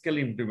large-scale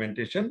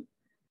implementation.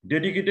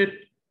 Dedicated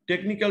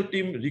technical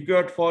team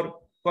required for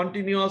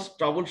continuous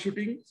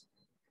troubleshooting,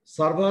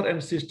 server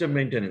and system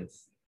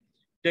maintenance.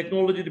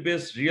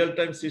 Technology-based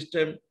real-time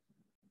system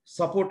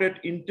supported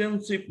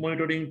intensive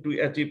monitoring to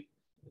achieve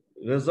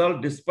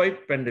result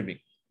despite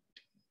pandemic.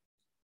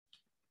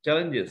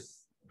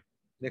 Challenges.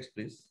 Next,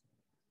 please.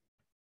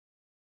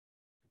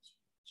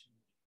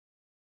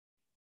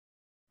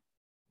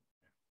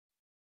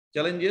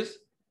 Challenges.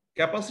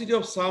 Capacity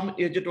of some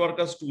aged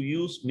workers to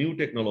use new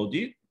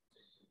technology.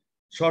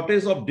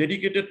 Shortage of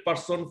dedicated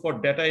person for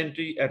data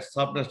entry at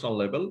subnational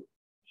level.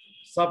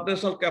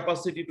 Subnational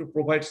capacity to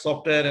provide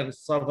software and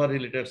server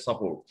related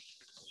support.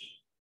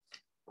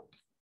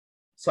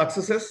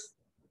 Successes.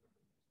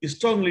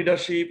 Strong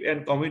leadership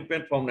and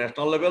commitment from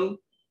national level.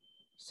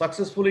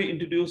 Successfully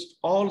introduced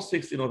all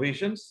 6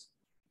 innovations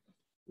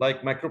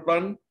like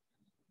microplan,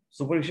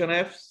 supervision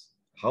apps,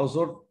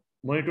 household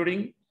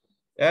monitoring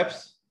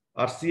apps,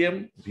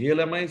 RCM,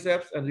 VLMIS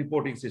apps, and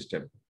reporting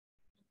system.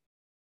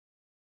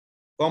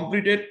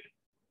 Completed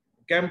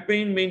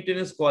campaign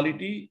maintenance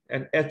quality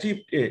and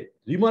achieved a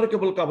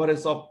remarkable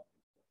coverage of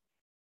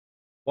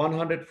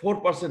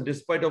 104%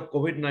 despite of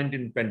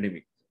COVID-19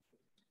 pandemic.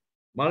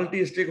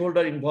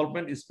 Multi-stakeholder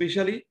involvement,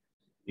 especially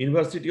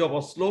University of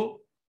Oslo,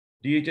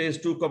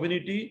 DHIS2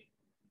 community,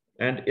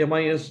 and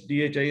MIS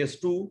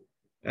DHIS2,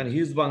 and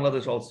his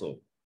Bangladesh also.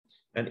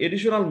 And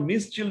additional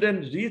missed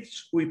children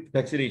reached with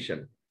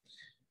vaccination,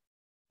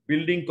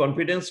 building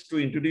confidence to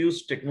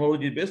introduce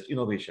technology-based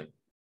innovation.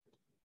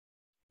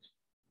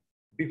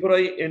 Before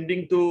I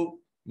ending to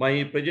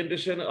my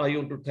presentation, I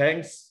want to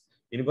thank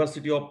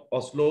University of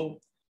Oslo,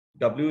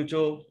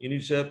 WHO,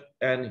 UNICEF,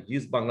 and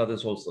his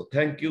Bangladesh also.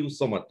 Thank you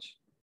so much.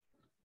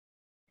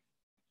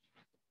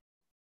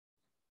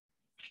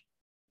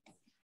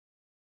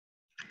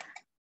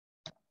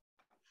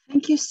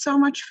 Thank you so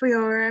much for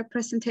your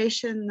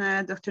presentation,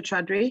 Dr.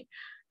 Chaudhury.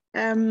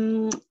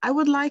 I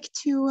would like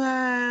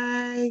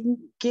to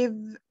give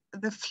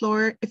the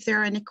floor if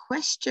there are any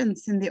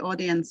questions in the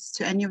audience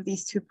to any of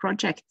these 2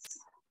 projects.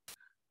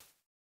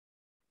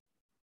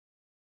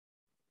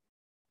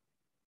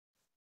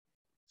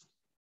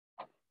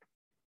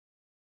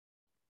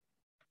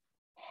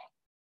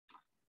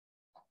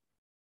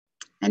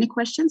 Any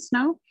questions?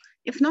 No?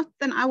 If not,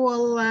 then I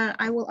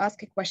will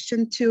ask a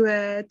question to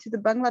the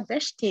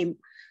Bangladesh team.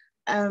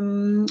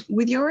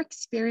 With your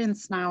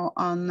experience now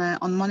on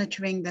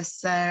monitoring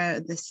this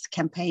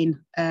campaign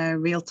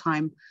real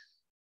time,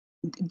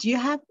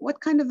 what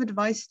kind of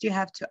advice do you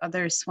have to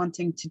others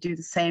wanting to do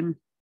the same,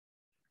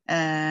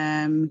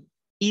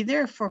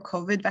 either for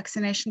COVID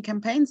vaccination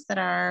campaigns that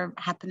are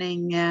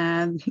happening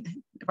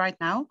right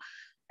now,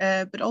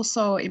 but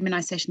also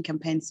immunization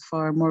campaigns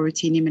for more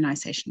routine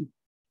immunization?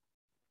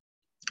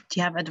 Do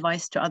you have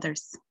advice to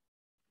others?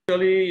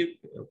 Actually,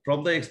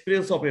 from the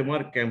experience of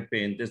MR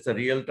campaign, there's a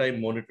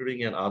real-time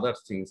monitoring and other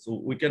things.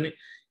 So we can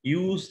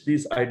use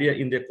this idea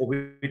in the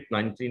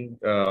COVID-19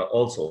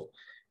 also.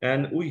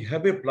 And we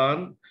have a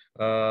plan,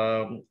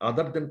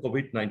 other than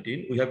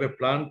COVID-19, we have a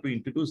plan to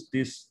introduce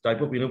this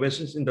type of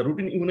innovations in the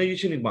routine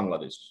immunization in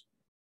Bangladesh.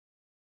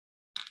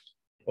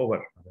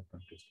 Over.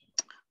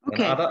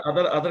 Okay. And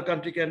other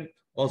country can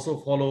also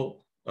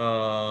follow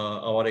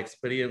our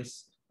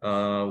experience,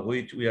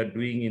 which we are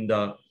doing in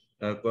the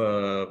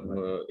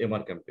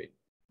MR campaign.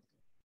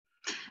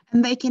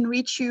 And they can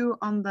reach you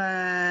on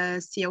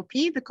the COP,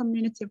 the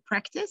Community of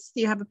Practice.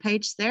 You have a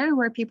page there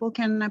where people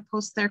can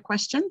post their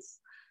questions.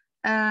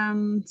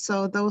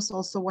 So those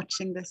also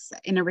watching this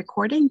in a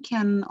recording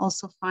can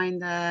also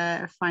find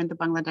the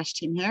Bangladesh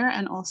team here,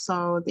 and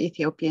also the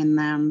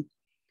Ethiopian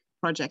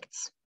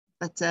projects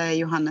that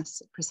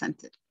Yohannes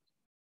presented.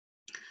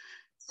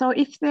 So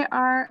if there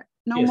are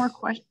no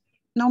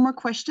more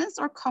questions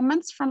or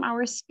comments from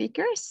our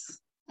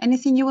speakers,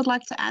 anything you would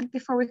like to add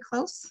before we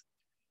close?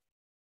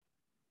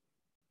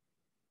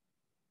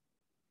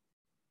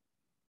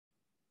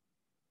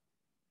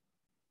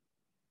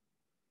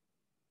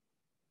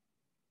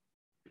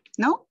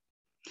 No?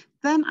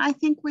 Then I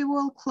think we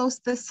will close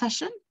this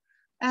session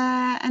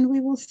and we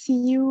will see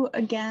you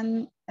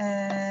again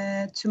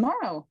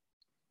tomorrow.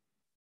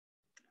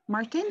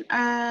 Martin,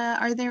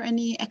 are there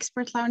any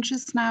expert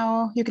lounges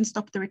now? You can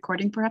stop the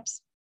recording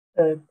perhaps.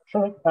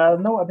 Sure.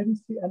 No, I didn't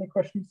see any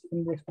questions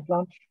in the expert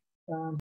lounge.